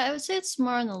 Yeah, I would say it's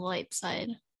more on the light side.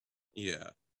 Yeah.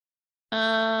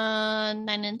 9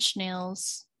 Inch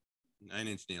Nails. 9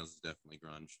 Inch Nails is definitely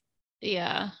grunge.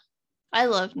 Yeah. I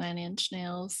love 9 Inch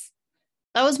Nails.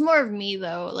 That was more of me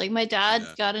though. Like my dad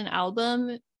got an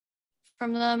album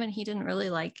from them and he didn't really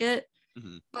like it.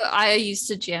 But I used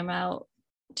to jam out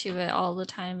to it all the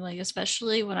time, like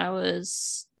especially when I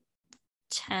was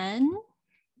 10.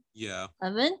 Yeah.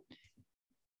 11.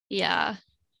 Yeah.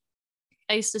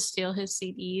 I used to steal his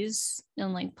CDs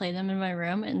and like play them in my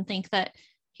room and think that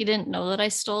he didn't know that I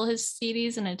stole his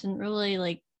CDs, and I didn't really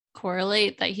like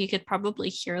correlate that he could probably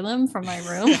hear them from my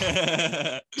room.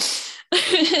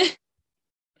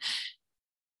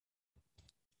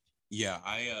 Yeah,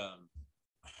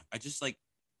 I just like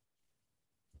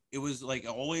it was like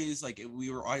always like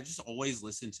I just always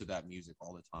listened to that music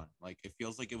all the time. Like it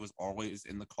feels like it was always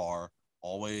in the car,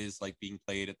 always like being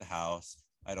played at the house.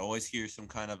 I'd always hear some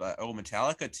kind of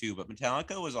Metallica too, but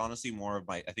Metallica was honestly more of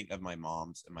my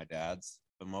mom's and my dad's,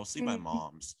 but mostly my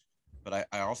mom's. But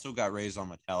I also got raised on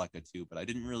Metallica too, but I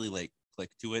didn't really like click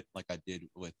to it like I did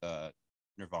with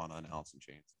Nirvana and Alice in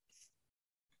Chains.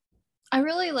 I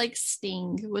really like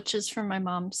Sting, which is from my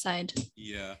mom's side.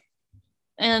 Yeah.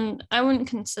 And I wouldn't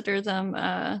consider them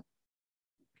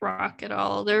rock at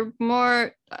all. They're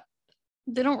more,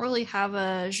 they don't really have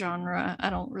a genre, I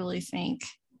don't really think.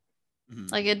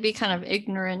 Like, it'd be kind of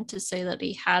ignorant to say that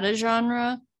he had a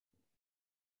genre,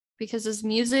 because his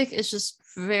music is just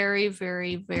very,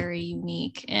 very, very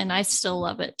unique. And I still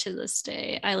love it to this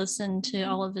day. I listen to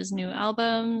all of his new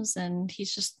albums, and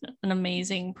he's just an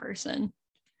amazing person.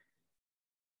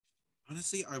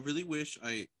 Honestly, I really wish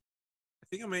I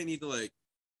think I might need to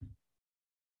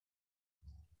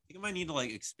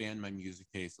expand my music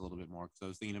taste a little bit more, because I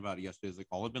was thinking about it yesterday. It's like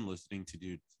all I've been listening to,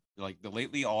 dude,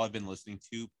 lately all I've been listening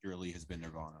to purely has been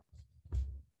Nirvana.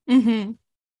 Mm-hmm.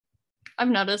 I've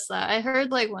noticed that. I heard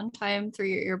like one time through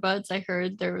your earbuds, I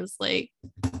heard there was like,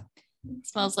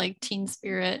 Smells Like Teen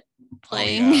Spirit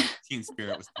playing. Oh yeah, Teen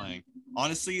Spirit was playing.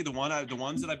 Honestly, the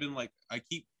ones that I've been like, I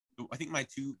think my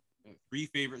three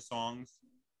favorite songs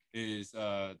is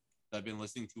that I've been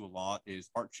listening to a lot is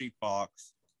Heart Shaped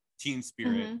Box, Teen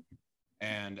Spirit,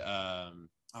 and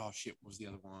oh shit, what was the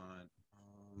other one?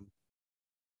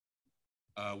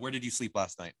 Where Did You Sleep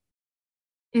Last Night?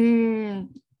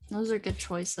 Those are good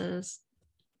choices.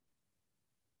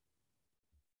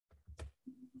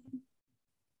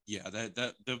 Yeah,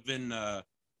 that they've been my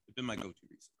go-to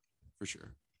recently for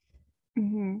sure.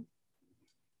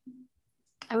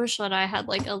 I wish that I had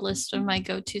like a list of my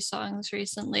go-to songs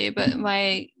recently, but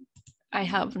I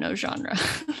have no genre.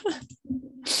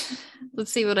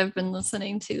 Let's see what I've been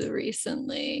listening to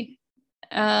recently.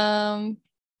 It's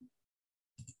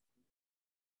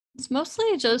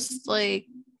mostly just like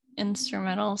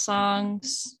instrumental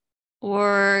songs,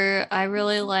 or I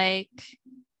really like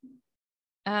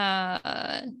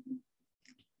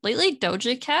lately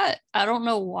Doja Cat. I don't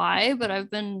know why, but I've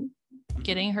been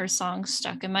getting her songs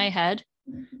stuck in my head.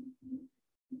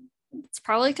 It's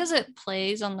probably because it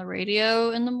plays on the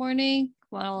radio in the morning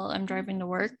while I'm driving to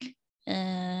work,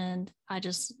 and I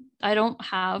don't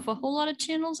have a whole lot of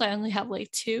channels. I only have like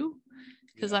 2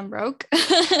 because I'm broke.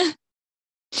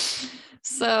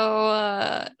 So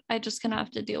I just gonna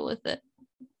have to deal with it.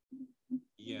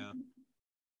 Yeah.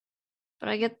 But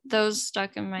I get those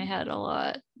stuck in my head a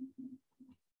lot.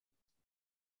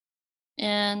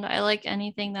 And I like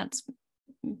anything that's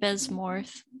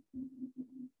Bismorth.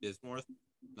 Bismorth?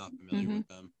 Not familiar with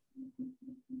them.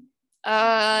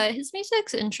 His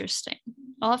music's interesting.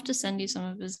 I'll have to send you some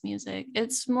of his music.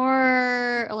 It's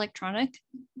more electronic.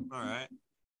 All right.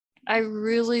 I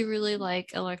really, really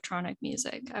like electronic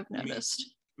music, I've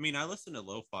noticed. I listen to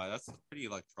lo-fi. That's pretty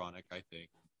electronic, I think.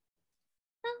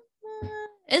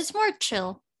 It's more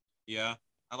chill. Yeah,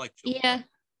 I like chill. Yeah.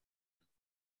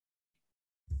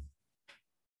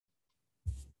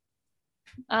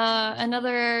 Stuff.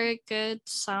 Another good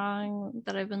song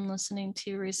that I've been listening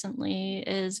to recently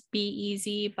is Be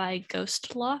Easy by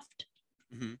Ghost Loft.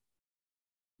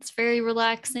 It's very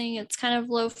relaxing. It's kind of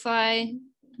lo-fi.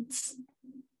 It's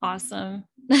awesome.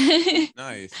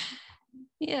 Nice.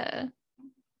 Yeah.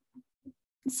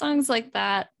 Songs like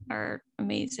that are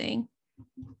amazing.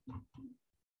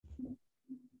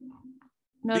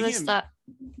 Notice that.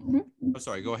 Oh,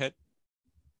 sorry, go ahead.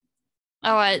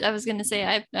 Oh, I was gonna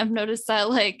say I've noticed that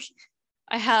like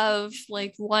I have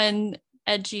like one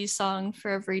edgy song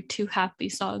for every 2 happy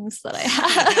songs that I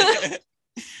have.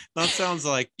 That sounds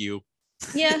like you.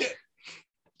 Yeah.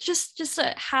 Just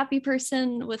a happy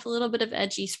person with a little bit of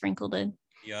edgy sprinkled in.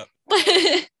 Yep.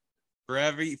 For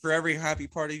every happy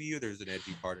part of you, there's an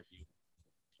edgy part of you.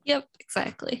 Yep,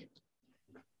 exactly.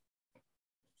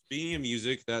 Speaking of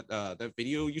music, that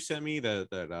video you sent me,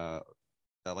 that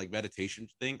like meditation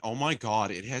thing, oh my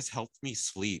god, it has helped me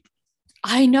sleep.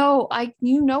 I know. I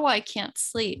can't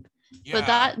sleep. Yeah. But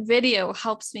that video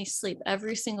helps me sleep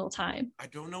every single time. I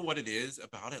don't know what it is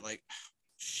about it. Like,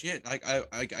 shit. Like I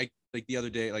like the other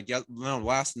day,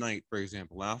 last night, for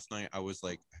example. Last night I was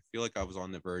like, I feel like I was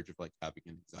on the verge of like having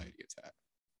an anxiety attack.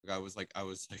 Like I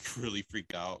was really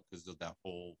freaked out because of that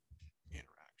whole interaction.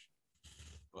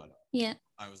 But yeah,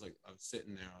 I was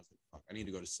sitting there. I was like, fuck, I need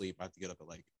to go to sleep. I have to get up at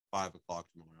like 5 o'clock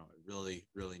tomorrow. I really,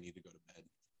 really need to go to bed.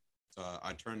 So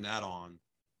I turned that on,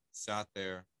 sat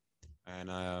there,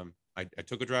 and I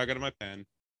took a drag out of my pen,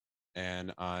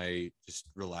 and I just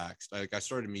relaxed. I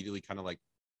started immediately kind of like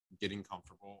getting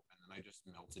comfortable, and then I just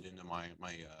melted into my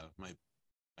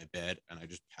bed, and I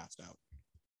just passed out.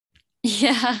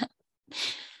 Yeah.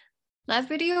 That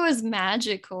video is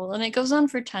magical, and it goes on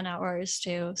for 10 hours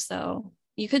too. So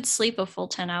you could sleep a full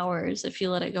 10 hours if you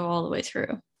let it go all the way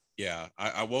through. Yeah,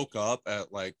 I woke up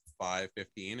at like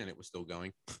 5:15 and it was still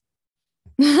going.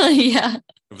 Yeah.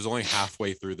 It was only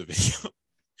halfway through the video.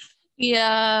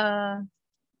 Yeah.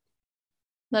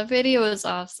 The video is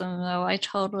awesome, though. I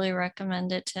totally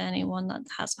recommend it to anyone that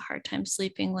has a hard time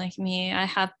sleeping like me. I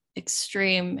have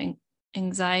extreme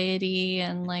anxiety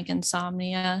and like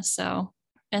insomnia, and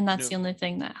You that's know, the only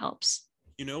thing that helps.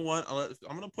 you know what?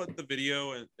 I'm gonna put the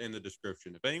video in the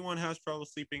description. If anyone has trouble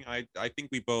sleeping, I think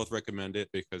we both recommend it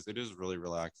because it is really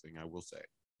relaxing. I will say.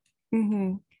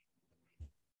 Mm-hmm.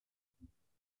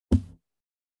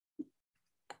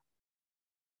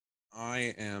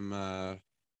 I am. What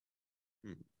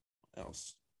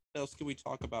else? What else can we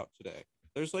talk about today?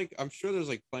 There's like, I'm sure there's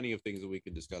like plenty of things that we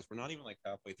could discuss. We're not even like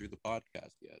halfway through the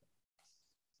podcast yet.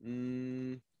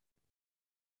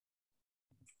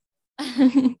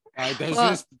 There's Well,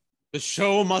 this. The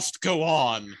show must go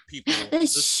on, people. the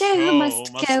show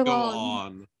must go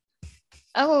on.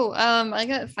 Oh, I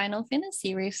got Final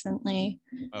Fantasy recently.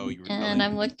 Oh, you were and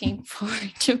I'm looking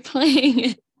forward to playing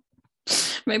it.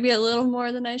 Maybe a little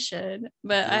more than I should,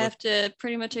 but I have to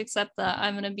pretty much accept that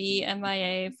I'm gonna be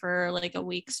MIA for like a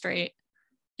week straight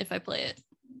if I play it.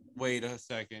 Wait a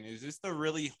second. Is this the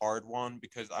really hard one?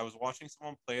 Because I was watching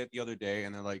someone play it the other day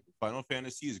and they're like, Final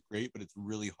Fantasy is great, but it's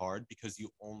really hard because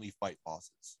you only fight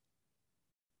bosses.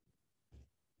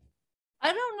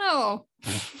 I don't know.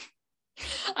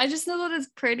 I just know that it's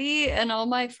pretty, and all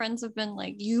my friends have been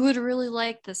like, you would really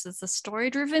like this. It's a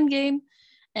story-driven game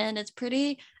and it's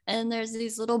pretty. And there's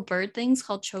these little bird things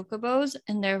called chocobos,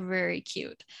 and they're very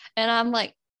cute. And I'm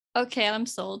like, okay, I'm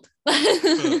sold.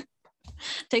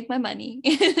 Take my money.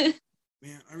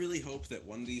 Man, I really hope that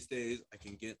one of these days I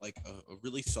can get like a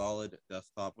really solid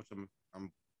desktop, which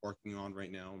I'm working on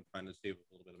right now. I'm trying to save a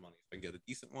little bit of money so I can get a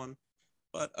decent one.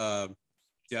 But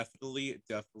definitely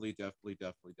want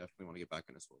to get back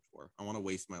into Switch 4. I want to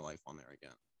waste my life on there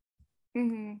again.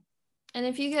 Mm-hmm. And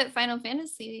if you get Final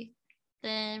Fantasy,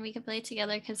 then we can play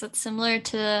together because it's similar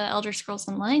to Elder Scrolls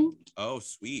Online. Oh,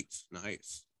 sweet.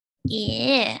 Nice.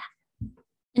 Yeah.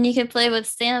 And you can play with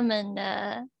Sam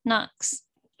and Nox.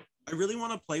 I really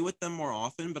want to play with them more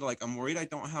often, but like I'm worried I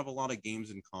don't have a lot of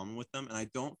games in common with them, and I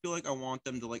don't feel like I want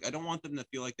them to like, I don't want them to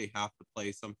feel like they have to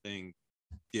play something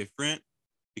different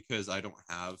because I don't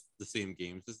have the same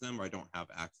games as them, or I don't have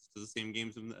access to the same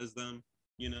games as them,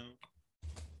 you know?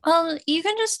 Well, you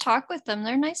can just talk with them.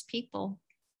 They're nice people.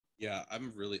 Yeah, my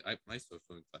social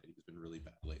anxiety has been really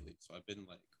bad lately, so I've been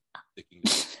like sticking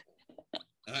to people.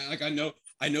 And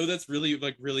I know that's really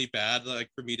like really bad like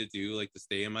for me to do, like to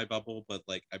stay in my bubble, but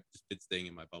like I've just been staying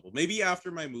in my bubble. Maybe after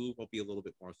my move I'll be a little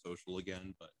bit more social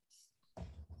again, but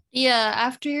yeah,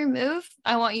 after your move,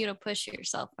 I want you to push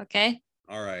yourself, okay?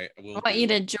 All right, I want you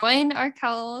to join our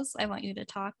calls. I want you to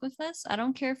talk with us. I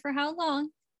don't care for how long.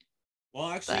 Well,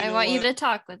 actually, but I want you to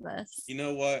talk with us. You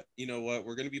know what?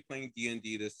 We're gonna be playing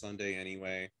D&D this Sunday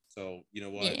anyway. So you know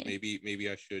what? Yeah. Maybe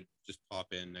I should just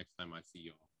pop in next time I see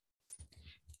y'all.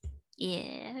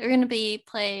 Yeah, we're gonna be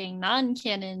playing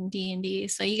non-canon D&D,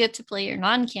 so you get to play your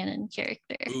non-canon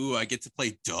character. Ooh, I get to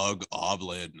play Doug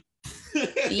Oblin.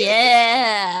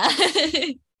 Yeah.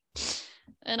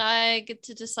 And I get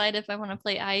to decide if I want to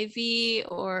play Ivy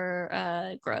or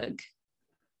Grug.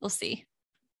 We'll see.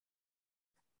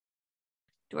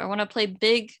 Do I want to play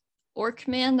big orc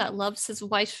man that loves his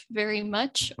wife very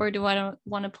much, or do I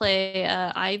want to play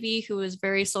Ivy, who is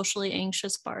very socially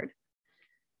anxious bard?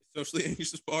 Socially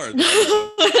anxious bard.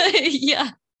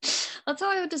 Yeah, that's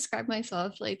how I would describe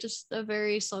myself, like just a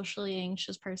very socially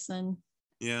anxious person.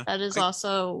 Yeah, that is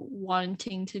also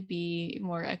wanting to be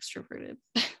more extroverted.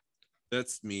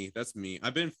 That's me.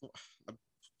 I've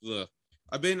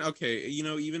been okay, you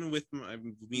know, even with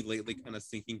me lately kind of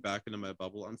sinking back into my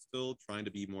bubble, I'm still trying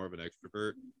to be more of an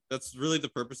extrovert. That's really the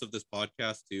purpose of this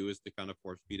podcast too, is to kind of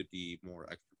force me to be more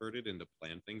extroverted and to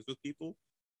plan things with people.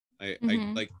 I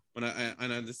like when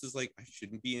this is like, I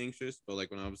shouldn't be anxious, but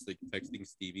like when I was like texting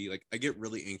Stevie, like I get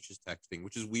really anxious texting,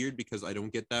 which is weird because I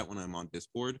don't get that when I'm on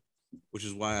Discord, which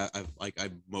is why I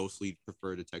mostly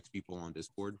prefer to text people on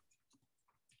Discord.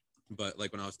 But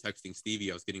like when I was texting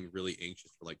Stevie, I was getting really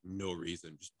anxious for like no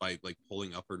reason, just by like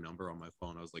pulling up her number on my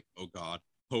phone. I was like, oh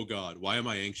god, why am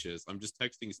I anxious? I'm just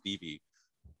texting Stevie.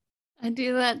 I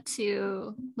do that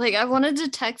too. Like I wanted to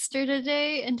text her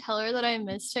today and tell her that I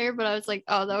missed her, but I was like,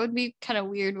 oh, that would be kind of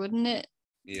weird, wouldn't it?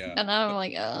 Yeah. And I'm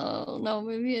like, oh no,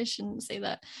 maybe I shouldn't say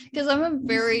that, because I'm a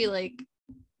very like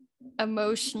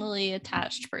emotionally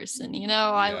attached person, you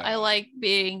know. I like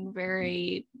being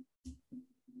very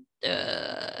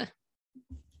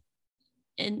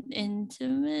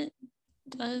intimate.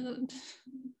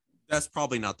 That's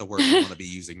probably not the word you want to be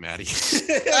using, Maddie.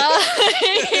 Yeah,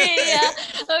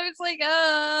 I was like,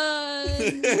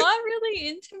 not really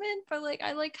intimate, but like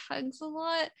I like hugs a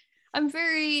lot. I'm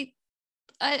very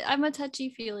I'm a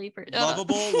touchy-feely person.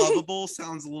 Lovable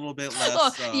sounds a little bit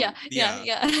less. Yeah.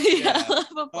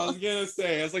 Lovable. I was gonna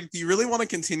say, I was like, do you really want to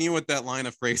continue with that line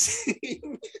of phrasing?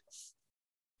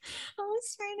 I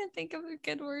was trying to think of a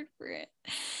good word for it.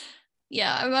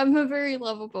 Yeah, I'm a very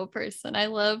lovable person. I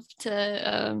love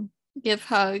to give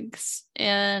hugs,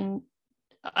 and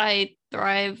I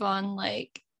thrive on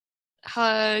like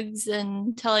hugs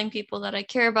and telling people that I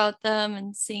care about them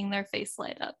and seeing their face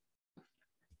light up.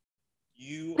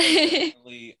 You are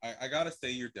definitely, I gotta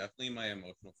say, you're definitely my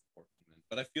emotional support human.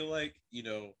 But I feel like,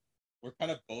 we're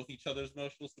kind of both each other's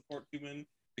emotional support human,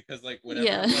 because like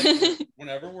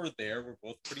whenever we're there, we're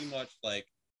both pretty much like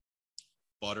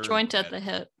butter joint at the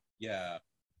hip. Yeah.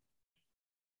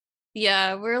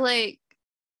 Yeah, we're like,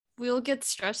 we'll get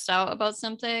stressed out about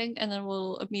something and then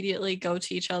we'll immediately go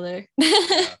to each other.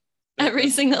 Yeah. Every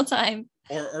single time.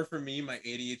 Or for me, my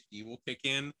ADHD will kick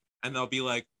in and they'll be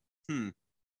like, what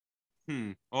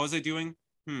was I doing?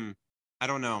 I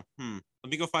don't know. Let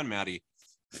me go find Maddie.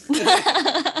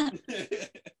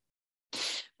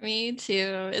 Me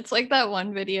too. It's like that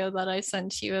one video that I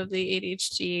sent you of the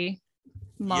ADHD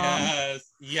mom.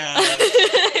 Yes.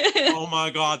 Oh my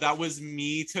god, that was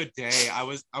me today. I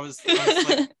was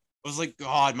like,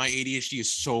 God, my ADHD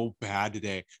is so bad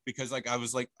today, because like I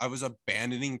was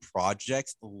abandoning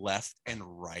projects left and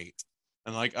right.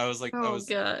 And like I was like, God.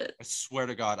 I swear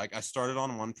to God, like I started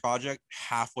on one project,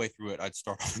 halfway through it, I'd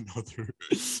start on another.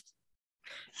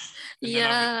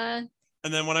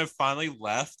 And then when I finally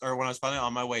left, or when I was finally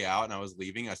on my way out and I was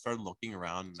leaving, I started looking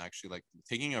around and actually like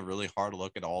taking a really hard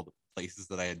look at all the places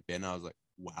that I had been. I was like,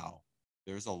 wow,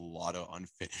 there's a lot of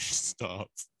unfinished stuff.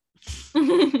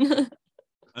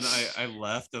 And I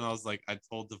left and I was like, I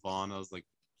told Devon, I was like,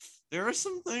 there are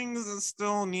some things that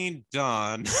still need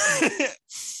done.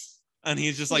 And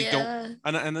he's just like, don't.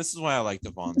 And this is why I like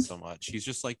Devon so much. He's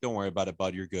just like, don't worry about it,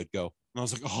 bud. You're good. Go. And I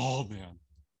was like, oh man.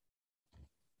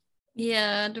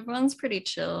 Yeah, Devon's pretty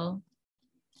chill.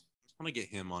 I want to get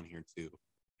him on here too.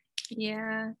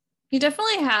 Yeah, he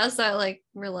definitely has that like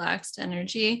relaxed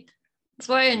energy. That's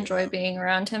why I enjoy being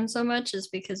around him so much, is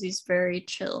because he's very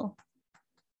chill.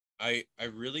 I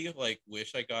really like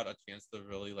wish I got a chance to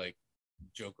really like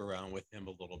joke around with him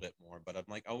a little bit more, but I'm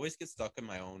like, I always get stuck in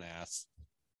my own ass.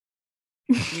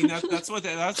 I mean, that's what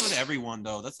everyone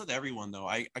though. That's what everyone though.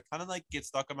 I kind of like get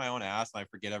stuck in my own ass and I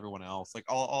forget everyone else. Like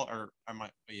I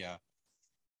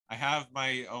have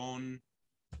my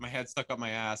head stuck up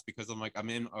my ass because I'm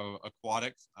in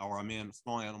aquatics, or I'm in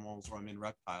small animals, or I'm in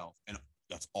reptiles, and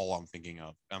that's all I'm thinking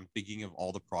of. I'm thinking of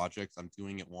all the projects I'm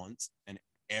doing at once, and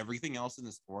everything else in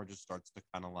the store just starts to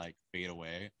kind of like fade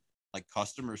away. Like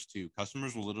customers too.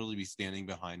 Customers will literally be standing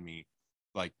behind me,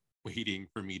 like waiting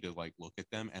for me to like look at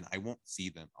them, and I won't see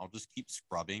them. I'll just keep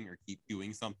scrubbing or keep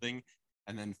doing something,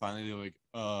 and then finally they're like,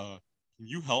 can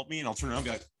you help me? And I'll turn around and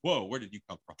be like, whoa, where did you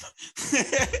come from?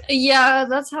 Yeah,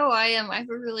 that's how I am. I have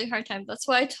a really hard time. That's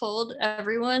why I told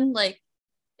everyone, like,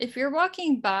 if you're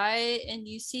walking by and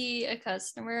you see a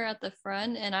customer at the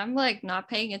front and I'm like not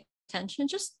paying attention,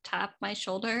 just tap my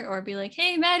shoulder or be like,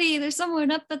 hey, Maddie, there's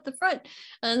someone up at the front.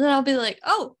 And then I'll be like,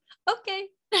 oh, okay.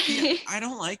 Yeah, I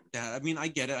don't like that. I mean, I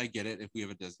get it if we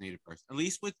have a designated person. At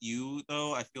least with you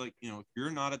though, I feel like, if you're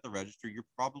not at the register, you're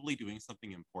probably doing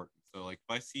something important. So like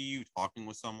if I see you talking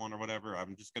with someone or whatever,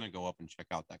 I'm just gonna go up and check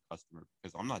out that customer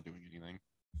because I'm not doing anything.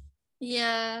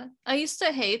 Yeah, I used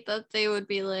to hate that they would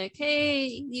be like, hey,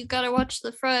 you gotta watch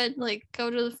the front, like go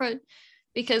to the front,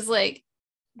 because like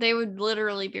they would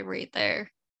literally be right there.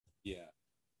 Yeah.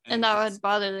 And that would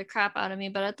bother the crap out of me.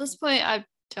 But at this point, I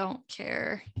don't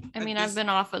care. I mean, I've been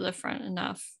off of the front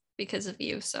enough because of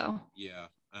you, so. Yeah.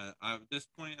 At this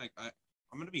point,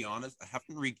 I'm gonna be honest, I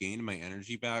haven't regained my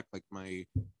energy back. Like I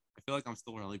feel like I'm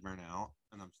still really burnt out,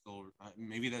 and I'm still,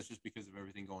 maybe that's just because of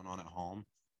everything going on at home.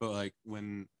 But like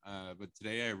but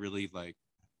today I really like,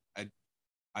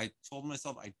 I told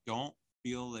myself I don't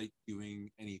feel like doing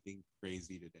anything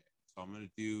crazy today. So I'm gonna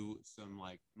do some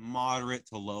like moderate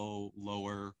to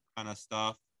lower kind of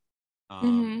stuff,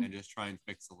 and just try and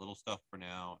fix the little stuff for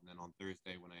now. And then on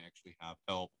Thursday, when I actually have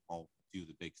help, I'll do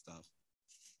the big stuff.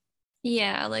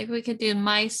 Yeah, like we could do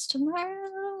mice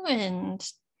tomorrow and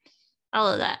all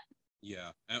of that.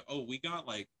 Yeah. We got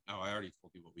like, I already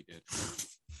told you what we did.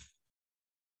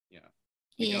 Yeah.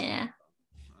 Yeah.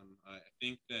 I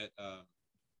think that I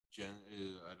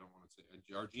don't want to say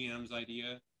our GM's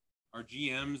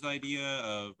idea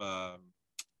of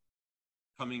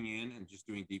coming in and just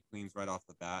doing deep cleans right off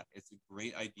the bat. It's a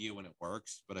great idea when it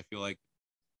works, but I feel like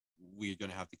we're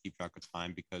gonna have to keep track of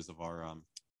time because of our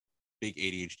big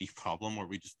ADHD problem where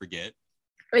we just forget.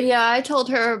 But yeah, I told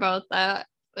her about that.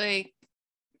 Like,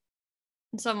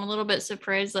 So I'm a little bit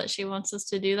surprised that she wants us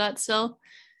to do that still,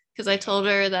 because I told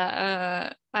her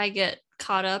that I get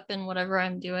caught up in whatever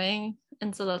I'm doing.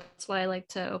 And so that's why I like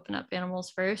to open up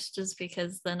animals first, is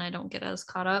because then I don't get as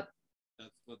caught up.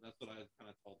 That's what I kind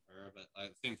of told her. But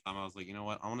at the same time, I was like, you know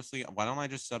what? Honestly, why don't I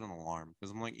just set an alarm?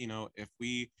 Because I'm like, if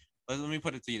we let me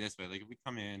put it to you this way: like, if we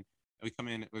come in like,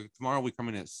 tomorrow, we come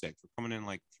in at 6. We're coming in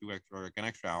like an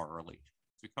extra hour early.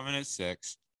 So we come in at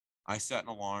 6. I set an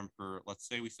alarm for, let's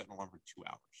say we set an alarm for 2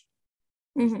 hours.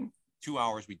 Mm-hmm. 2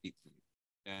 hours we deep clean.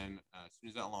 Then as soon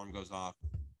as that alarm goes off,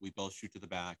 we both shoot to the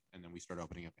back, and then we start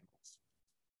opening up animals.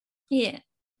 Yeah.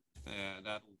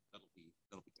 That'll be good.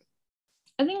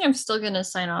 I think I'm still gonna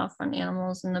sign off on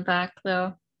animals in the back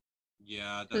though.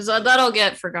 Yeah, because that'll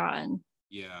get forgotten.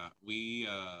 Yeah, we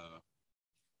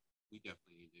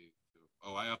definitely need to.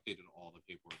 Oh, I updated all the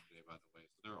paperwork today, by the way,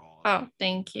 so they're all. Oh,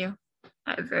 thank you.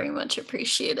 I very much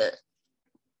appreciate it.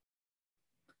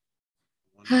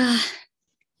 I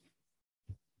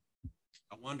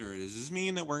wonder, does this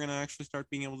mean that we're gonna actually start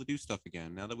being able to do stuff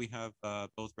again now that we have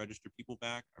both registered people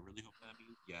back? I really hope that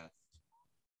means yes.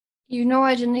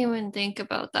 I didn't even think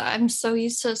about that. I'm so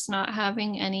used to us not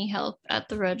having any help at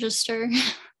the register.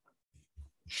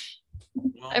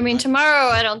 Well, I mean, tomorrow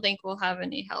I don't think we'll have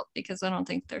any help because I don't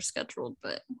think they're scheduled,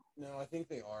 but no, I think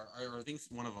they are. I think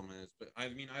one of them is, but I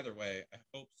mean, either way, I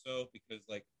hope so, because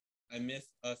like I miss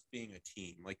us being a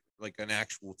team, like an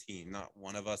actual team, not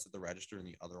one of us at the register and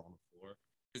the other on the floor.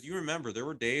 Because you remember, there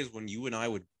were days when you and I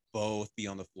would both be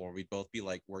on the floor. We'd both be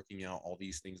like working out all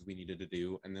these things we needed to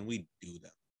do, and then we'd do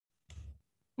them.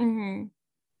 Mm-hmm.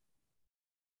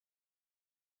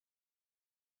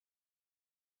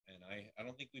 And I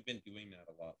don't think we've been doing that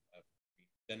a lot.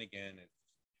 Then again, it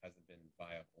hasn't been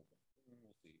viable. But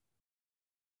we'll see.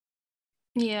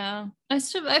 Yeah, I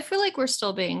feel like we're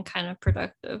still being kind of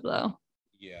productive though.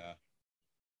 Yeah.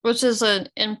 Which is an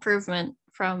improvement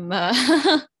from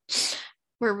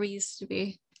where we used to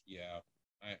be. Yeah,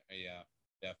 yeah,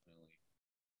 definitely.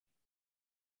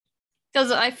 Because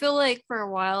I feel like for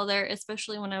a while there,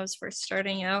 especially when I was first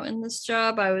starting out in this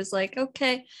job, I was like,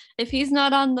 okay, if he's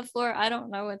not on the floor, I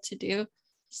don't know what to do.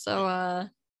 So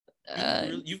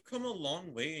you've come a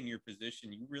long way in your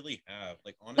position. You really have.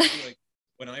 Like, honestly, like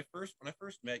when I first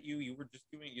met you, you were just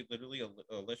doing, you literally,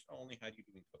 Alicia only had you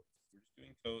doing totes. You were just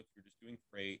doing totes, you were just doing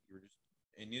freight,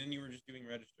 and then you were just doing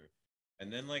register.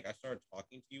 And then like I started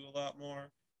talking to you a lot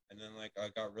more. And then like I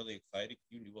got really excited.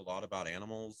 You knew a lot about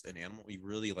animals and you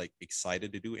really like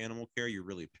excited to do animal care. You're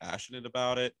really passionate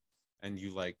about it. And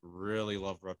you like really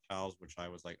love reptiles, which I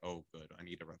was like, oh good, I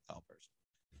need a reptile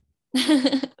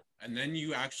person. And then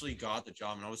you actually got the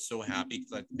job, and I was so happy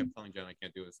because I kept telling Jen, I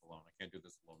can't do this alone. I can't do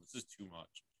this alone. This is too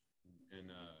much.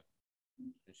 And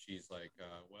she's like,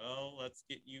 well, let's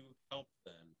get you help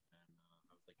then. And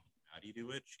I was like, Maddie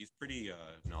do it? She's pretty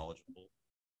knowledgeable.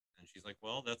 And she's like,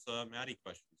 well, that's a Maddie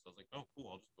question. So I was like, oh, cool.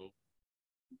 I'll just go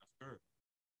ask her.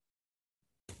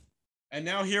 And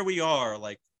now here we are,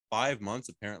 like 5 months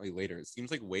apparently later. It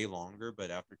seems like way longer, but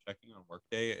after checking on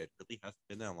Workday, it really hasn't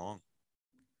been that long.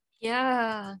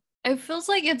 Yeah, it feels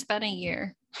like it's been a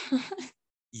year.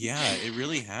 Yeah, it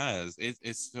really has.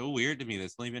 It's so weird to me that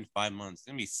it's only been 5 months. It's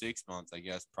gonna be 6 months, I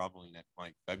guess, probably next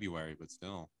like February, but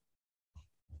still.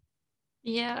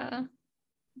 Yeah.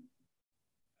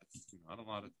 That's not a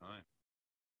lot of time.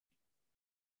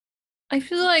 I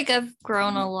feel like I've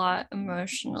grown a lot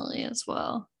emotionally as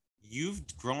well. You've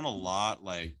grown a lot,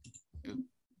 like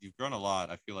you've grown a lot.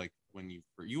 I feel like when you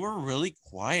were really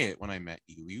quiet when I met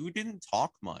you. You didn't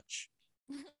talk much.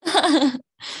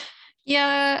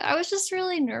 Yeah, I was just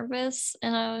really nervous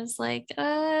and I was like,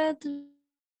 there's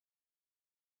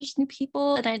new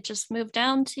people and I just moved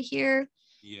down to here.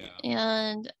 Yeah.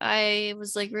 And I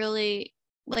was like really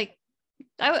like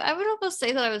I would almost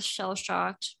say that I was shell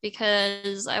shocked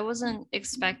because I wasn't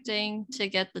expecting to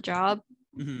get the job.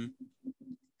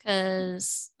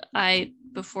 Because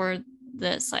before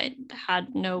this, I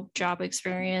had no job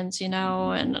experience, and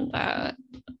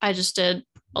I just did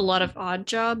a lot of odd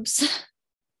jobs.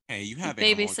 Hey, you have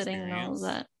babysitting and all of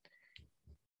that.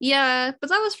 Yeah, but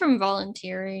that was from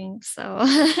volunteering, so.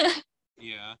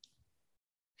 Yeah.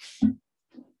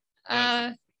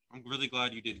 I'm really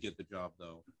glad you did get the job,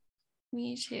 though.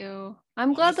 Me too.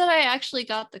 I'm glad that I actually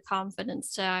got the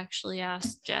confidence to actually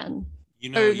ask Jen.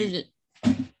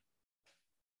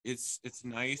 It's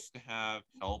nice to have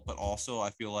help, but also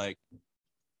I feel like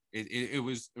it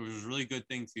was a really good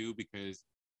thing too, because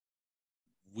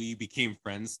we became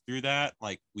friends through that.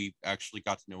 Like we actually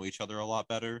got to know each other a lot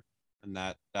better, and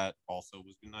that also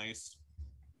was nice.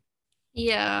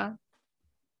 Yeah.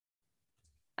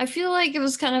 I feel like it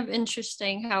was kind of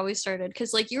interesting how we started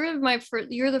because like you're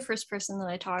the first person that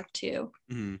I talked to,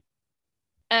 Mm-hmm.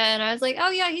 and I was like, oh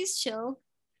yeah, he's chill,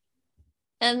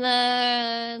 and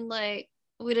then like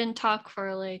we didn't talk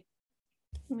for like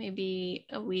maybe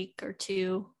a week or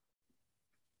two,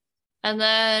 and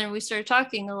then we started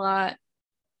talking a lot,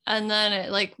 and then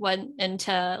it like went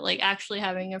into like actually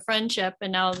having a friendship,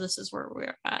 and now this is where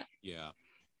we're at. Yeah.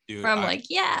 Dude, where I'm like,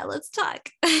 yeah, let's talk.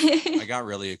 I got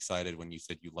really excited when you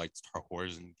said you liked Star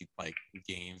Wars and like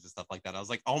games and stuff like that. I was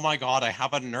like, oh my god, I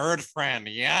have a nerd friend.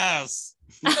 Yes.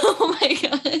 Oh my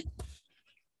god.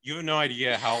 You have no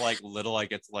idea how like little I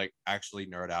get to like actually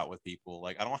nerd out with people.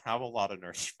 Like I don't have a lot of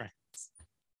nerdy friends.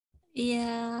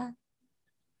 Yeah.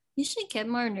 You should get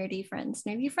more nerdy friends.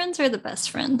 Nerdy friends are the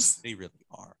best friends. They really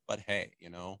are. But hey,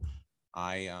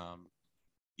 I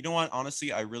you know what?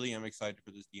 Honestly, I really am excited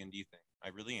for this D&D thing. I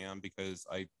really am because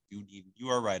I do need. You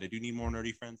are right. I do need more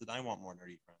nerdy friends, and I want more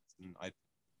nerdy friends. And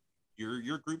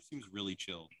your group seems really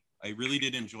chill. I really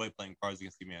did enjoy playing Cards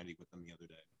Against Humanity with them the other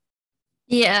day.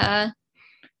 Yeah,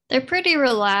 they're pretty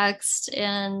relaxed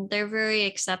and they're very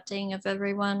accepting of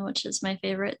everyone, which is my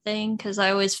favorite thing because I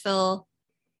always feel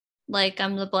like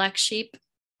I'm the black sheep.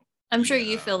 I'm sure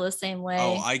you feel the same way.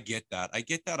 Oh, I get that. I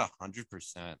get that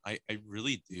 100%. I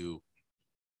really do.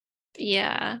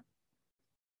 Yeah.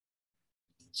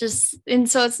 And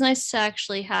so it's nice to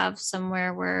actually have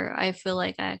somewhere where I feel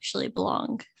like I actually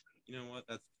belong. You know what?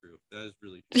 That's true. That is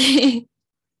really true.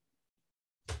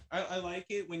 I like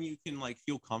it when you can like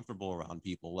feel comfortable around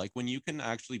people. Like when you can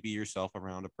actually be yourself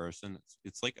around a person,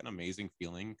 it's like an amazing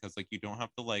feeling because like you don't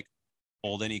have to like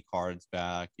hold any cards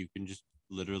back. You can just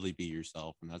literally be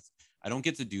yourself. And I don't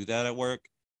get to do that at work.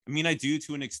 I mean, I do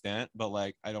to an extent, but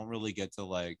like I don't really get to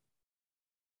like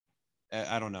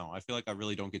I don't know. I feel like I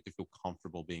really don't get to feel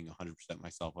comfortable being 100%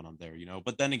 myself when I'm there,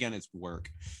 But then again, it's work.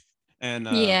 And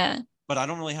yeah. But I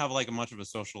don't really have like much of a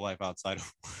social life outside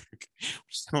of work,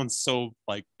 which sounds so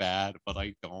like bad, but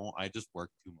I don't. I just work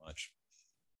too much.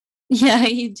 Yeah,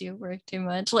 you do work too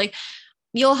much. Like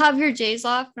you'll have your days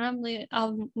off, and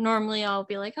I'll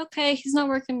be like, okay, he's not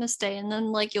working this day, and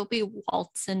then like you'll be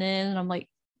waltzing in, and I'm like,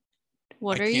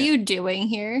 what are you doing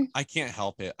here? I can't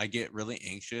help it. I get really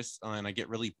anxious and I get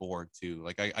really bored too.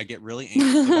 Like I get really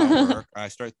anxious about work. I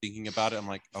start thinking about it. I'm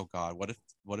like, oh God,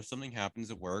 what if something happens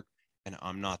at work and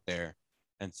I'm not there?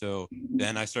 And so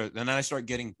then I start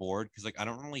getting bored because like I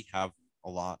don't really have a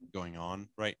lot going on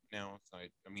right now.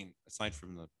 Aside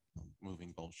from the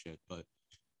moving bullshit, but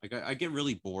like I get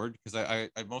really bored because I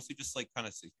mostly just like kind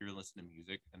of sit here and listen to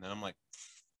music, and then I'm like,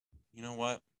 you know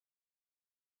what?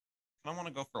 I want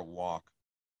to go for a walk.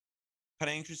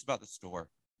 Kind of anxious about the store.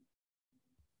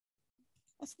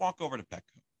 Let's walk over to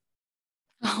Petco.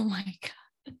 Oh my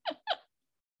god.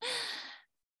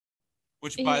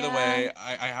 Which, by the way,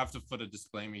 I have to put a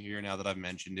disclaimer here now that I've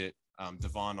mentioned it.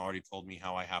 Devon already told me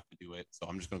how I have to do it, so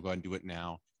I'm just going to go ahead and do it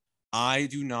now. I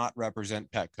do not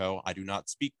represent Petco. I do not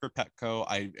speak for Petco.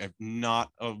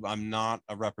 I'm not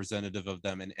a representative of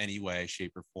them in any way,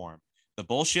 shape, or form. The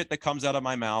bullshit that comes out of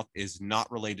my mouth is not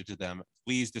related to them.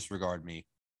 Please disregard me.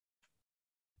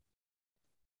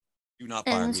 Do not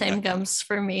fire me. And same comes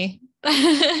for me.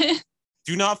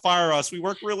 Do not fire us. We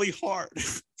work really hard.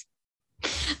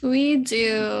 We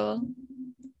do.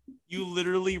 You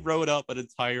literally wrote up an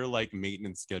entire like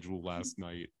maintenance schedule last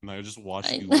night, and I just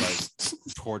watched you like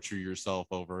torture yourself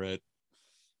over it.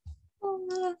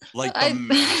 Like the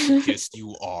masochist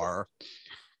you are.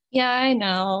 Yeah, I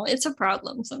know. It's a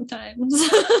problem sometimes.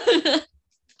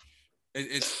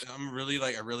 I'm really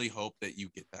like, I really hope that you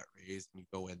get that raise and you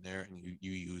go in there and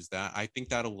you use that. I think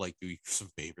that'll like do you some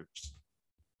favors.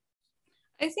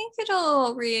 I think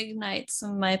it'll reignite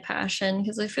some of my passion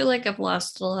because I feel like I've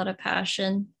lost a lot of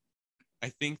passion. I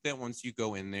think that once you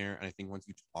go in there, and I think once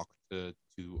you talk to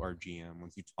our GM,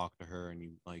 once you talk to her and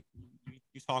you like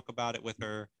you talk about it with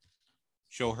her,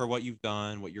 show her what you've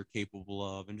done, what you're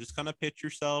capable of, and just kind of pitch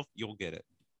yourself, you'll get it.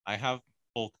 I have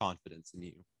full confidence in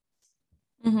you.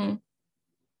 Mm-hmm.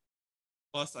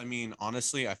 Plus, I mean,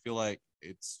 honestly, I feel like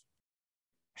I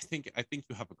think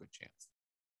you have a good chance.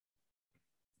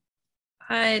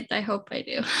 I hope I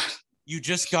do. You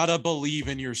just gotta believe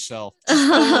in yourself.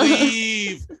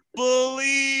 Just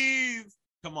believe.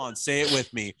 Come on, say it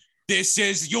with me. This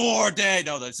is your day.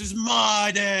 No, this is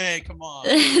my day. Come on.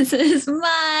 This is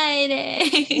my day.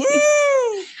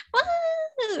 Woo!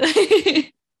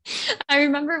 I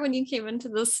remember when you came into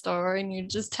the store and you're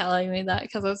just telling me that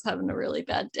because I was having a really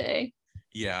bad day.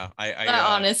 Yeah, that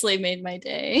honestly made my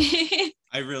day.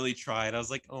 I really tried. I was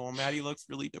like, oh, Maddie looks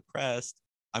really depressed.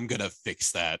 I'm gonna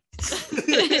fix that.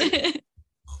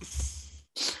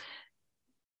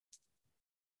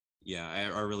 Yeah,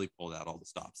 I really pulled out all the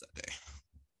stops that day.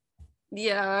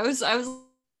 Yeah, I was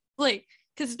like,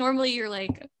 because normally you're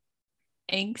like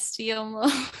angsty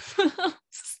almost.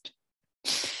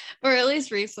 Or at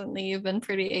least recently you've been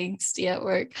pretty angsty at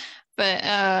work. But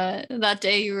that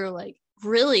day you were like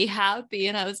really happy,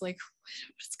 and I was like,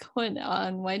 what's going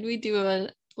on? Why do we do a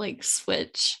like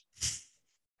switch?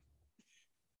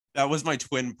 That was my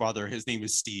twin brother. His name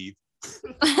is Steve.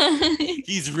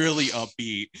 He's really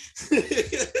upbeat.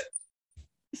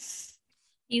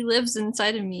 He lives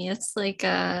inside of me. It's like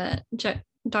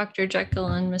Dr. Jekyll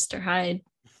and Mr. Hyde.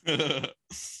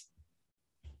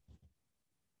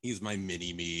 He's my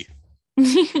mini me.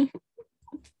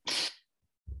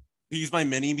 He's my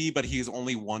mini me, but he's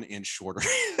only 1 inch shorter.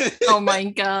 Oh my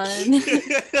god.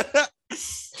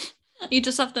 You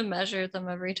just have to measure them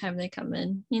every time they come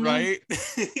in, you know? Right?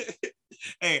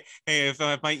 hey, if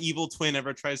my evil twin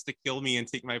ever tries to kill me and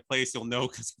take my place, you'll know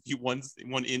because he 1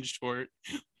 inch short.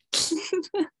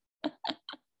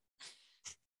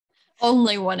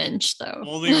 Only 1 inch though.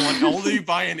 Only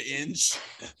by an inch. So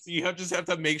you just have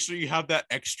to make sure you have that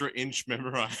extra inch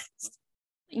memorized.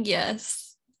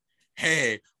 Yes.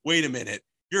 Hey, wait a minute.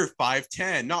 You're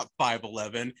 5'10", not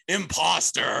 5'11".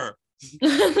 Imposter.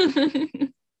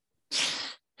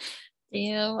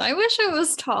 Damn, I wish I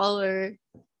was taller.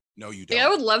 No, you don't. Like, I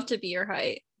would love to be your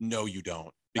height. No, you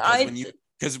don't.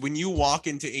 Because when you walk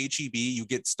into HEB, you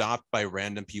get stopped by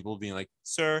random people being like,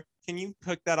 "Sir, can you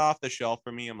pick that off the shelf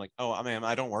for me?" I'm like, "Oh, man,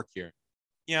 I don't work here."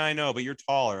 Yeah, I know, but you're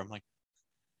taller. I'm like,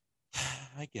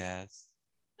 I guess.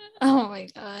 Oh my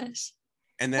gosh.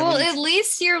 And then, well, at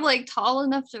least you're like tall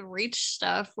enough to reach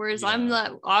stuff, whereas I'm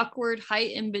that awkward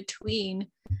height in between,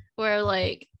 where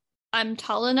like I'm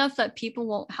tall enough that people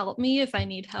won't help me if I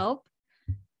need help,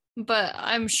 but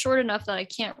I'm short enough that I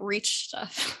can't reach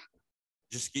stuff.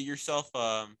 Just get yourself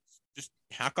just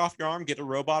hack off your arm, get a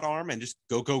robot arm, and just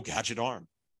go gadget arm.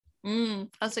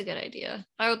 That's a good idea.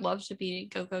 I would love to be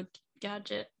go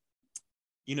gadget.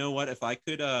 You know what? If I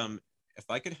could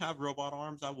have robot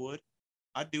arms,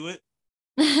 I'd do it.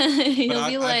 You'll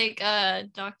be like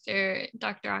Dr.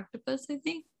 Octopus, I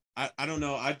think. I don't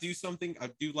know. I'd do something.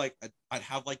 I'd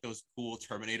have like those cool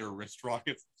Terminator wrist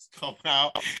rockets come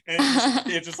out, and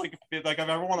it's just like if I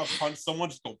ever want to punch someone,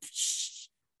 just go.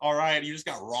 All right, you just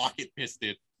got rocket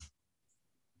fisted.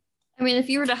 I mean, if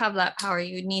you were to have that power,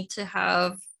 you would need to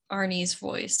have Arnie's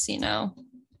voice,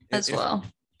 as well.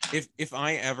 If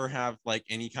I ever have like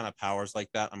any kind of powers like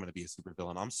that, I'm gonna be a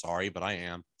supervillain. I'm sorry, but I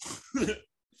am.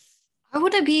 I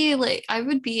would be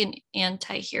an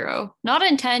anti-hero, not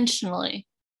intentionally.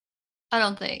 I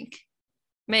don't think.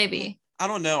 Maybe. I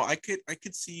don't know. I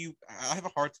could see you. I have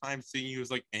a hard time seeing you as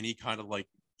like any kind of like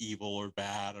evil or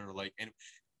bad or like. And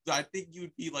I think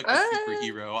you'd be like a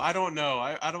superhero. I don't know.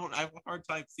 I have a hard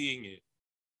time seeing it.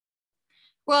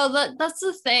 Well, that's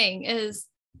the thing is,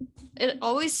 it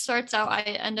always starts out. I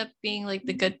end up being like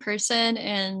the good person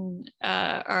in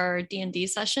our D&D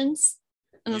sessions,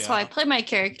 and that's how I play my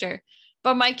character.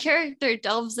 But my character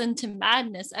delves into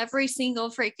madness every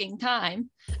single freaking time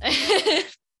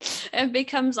and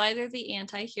becomes either the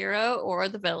anti-hero or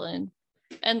the villain.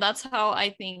 And that's how I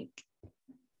think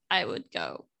I would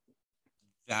go.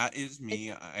 That is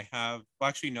me. I have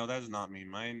actually no, that is not me.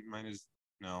 Mine is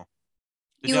no.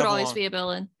 You would always be a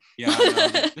villain. Yeah, no,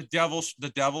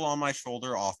 the devil on my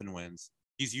shoulder often wins.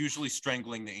 He's usually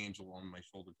strangling the angel on my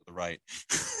shoulder to the right.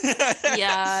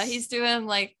 Yeah, he's doing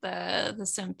like the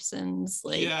Simpsons,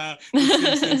 like the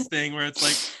Simpsons thing where it's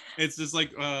like it's just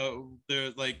like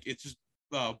they're like it's just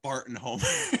Bart and Homer.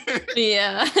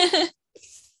 Yeah.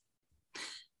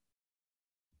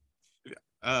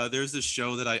 There's this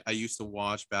show that I used to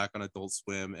watch back on Adult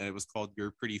Swim, and it was called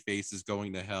Your Pretty Face is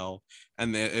Going to Hell.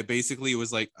 And it basically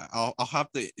was like, I'll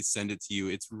have to send it to you.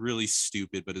 It's really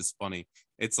stupid, but it's funny.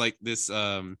 It's like this,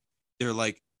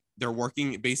 they're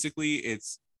working, basically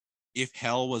it's if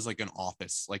hell was like an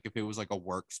office, like if it was like a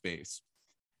workspace.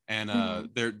 And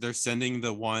they're sending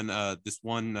this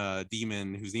one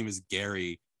demon whose name is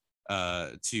Gary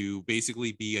to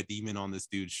basically be a demon on this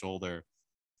dude's shoulder.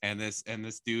 And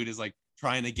this dude is like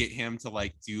trying to get him to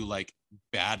like do like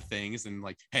bad things and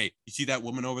like, hey, you see that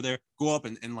woman over there? Go up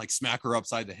and like smack her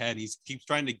upside the head. He keeps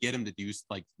trying to get him to do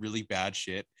like really bad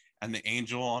shit. And the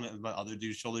angel on the other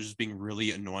dude's shoulder is just being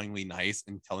really annoyingly nice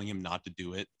and telling him not to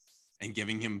do it and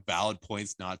giving him valid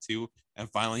points not to. And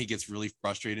finally he gets really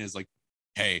frustrated and is like,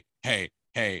 hey,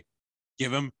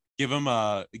 give him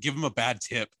a bad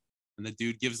tip. And the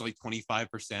dude gives like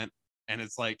 25%. And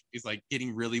it's like he's like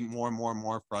getting really more and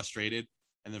more frustrated.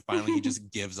 And then finally he just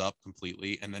gives up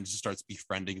completely and then just starts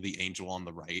befriending the angel on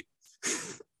the right.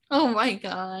 Oh my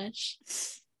gosh.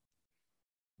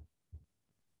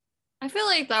 I feel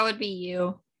like that would be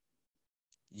you.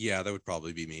 Yeah, that would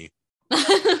probably be me.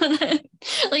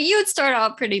 Like you would start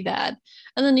out pretty bad,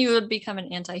 and then you would become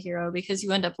an anti-hero because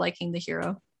you end up liking the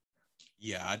hero.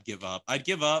 Yeah, I'd give up. I'd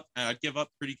give up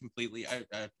pretty completely.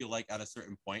 I feel like at a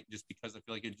certain point, just because I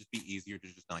feel like it'd just be easier to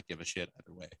just not give a shit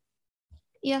either way.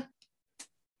 Yeah.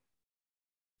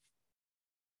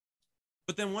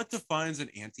 But then what defines an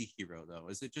anti-hero, though?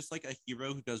 Is it just like a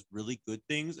hero who does really good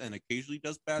things and occasionally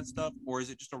does bad stuff? Or is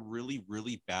it just a really,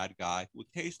 really bad guy who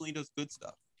occasionally does good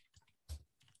stuff?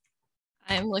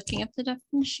 I'm looking up the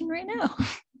definition right now.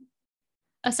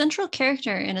 A central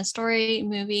character in a story,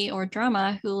 movie, or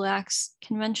drama who lacks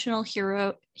conventional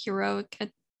heroic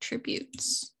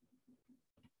attributes.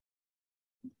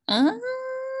 Then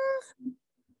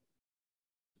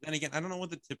again, I don't know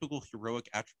what the typical heroic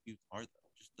attributes are, though.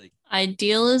 Just like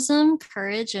idealism,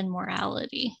 courage, and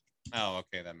morality. Oh,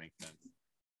 okay, that makes sense.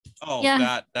 Oh,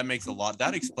 yeah. that makes a lot.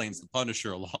 That explains the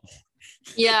Punisher a lot more.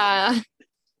 Yeah.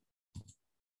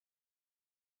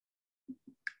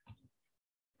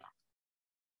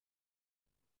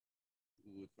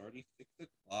 Ooh, it's already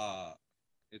 6:00.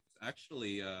 It's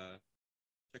actually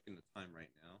checking the time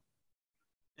right now.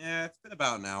 Yeah, it's been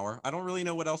about an hour. I don't really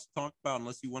know what else to talk about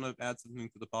unless you want to add something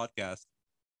to the podcast.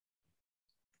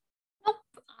 Nope,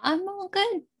 I'm all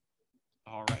good.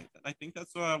 All right, I think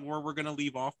that's where we're gonna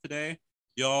leave off today.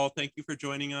 Y'all, thank you for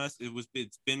joining us.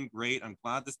 It's been great. I'm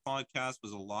glad this podcast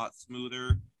was a lot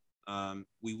smoother.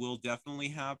 We will definitely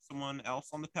have someone else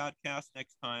on the podcast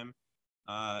next time,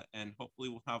 and hopefully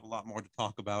we'll have a lot more to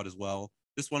talk about as well.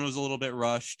 This one was a little bit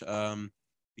rushed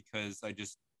because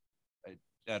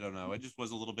I don't know. It just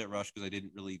was a little bit rushed because I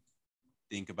didn't really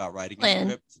think about writing a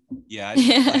script. Yeah, I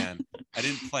didn't plan. I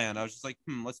didn't plan. I was just like,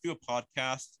 let's do a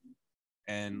podcast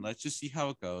and let's just see how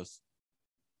it goes.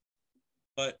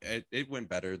 But it went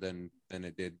better than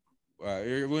it did.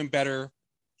 It went better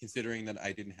considering that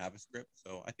I didn't have a script.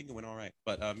 So I think it went all right.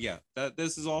 But yeah,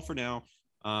 this is all for now.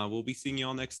 We'll be seeing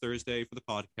y'all next Thursday for the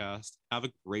podcast. Have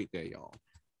a great day, y'all.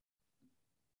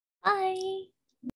 Bye.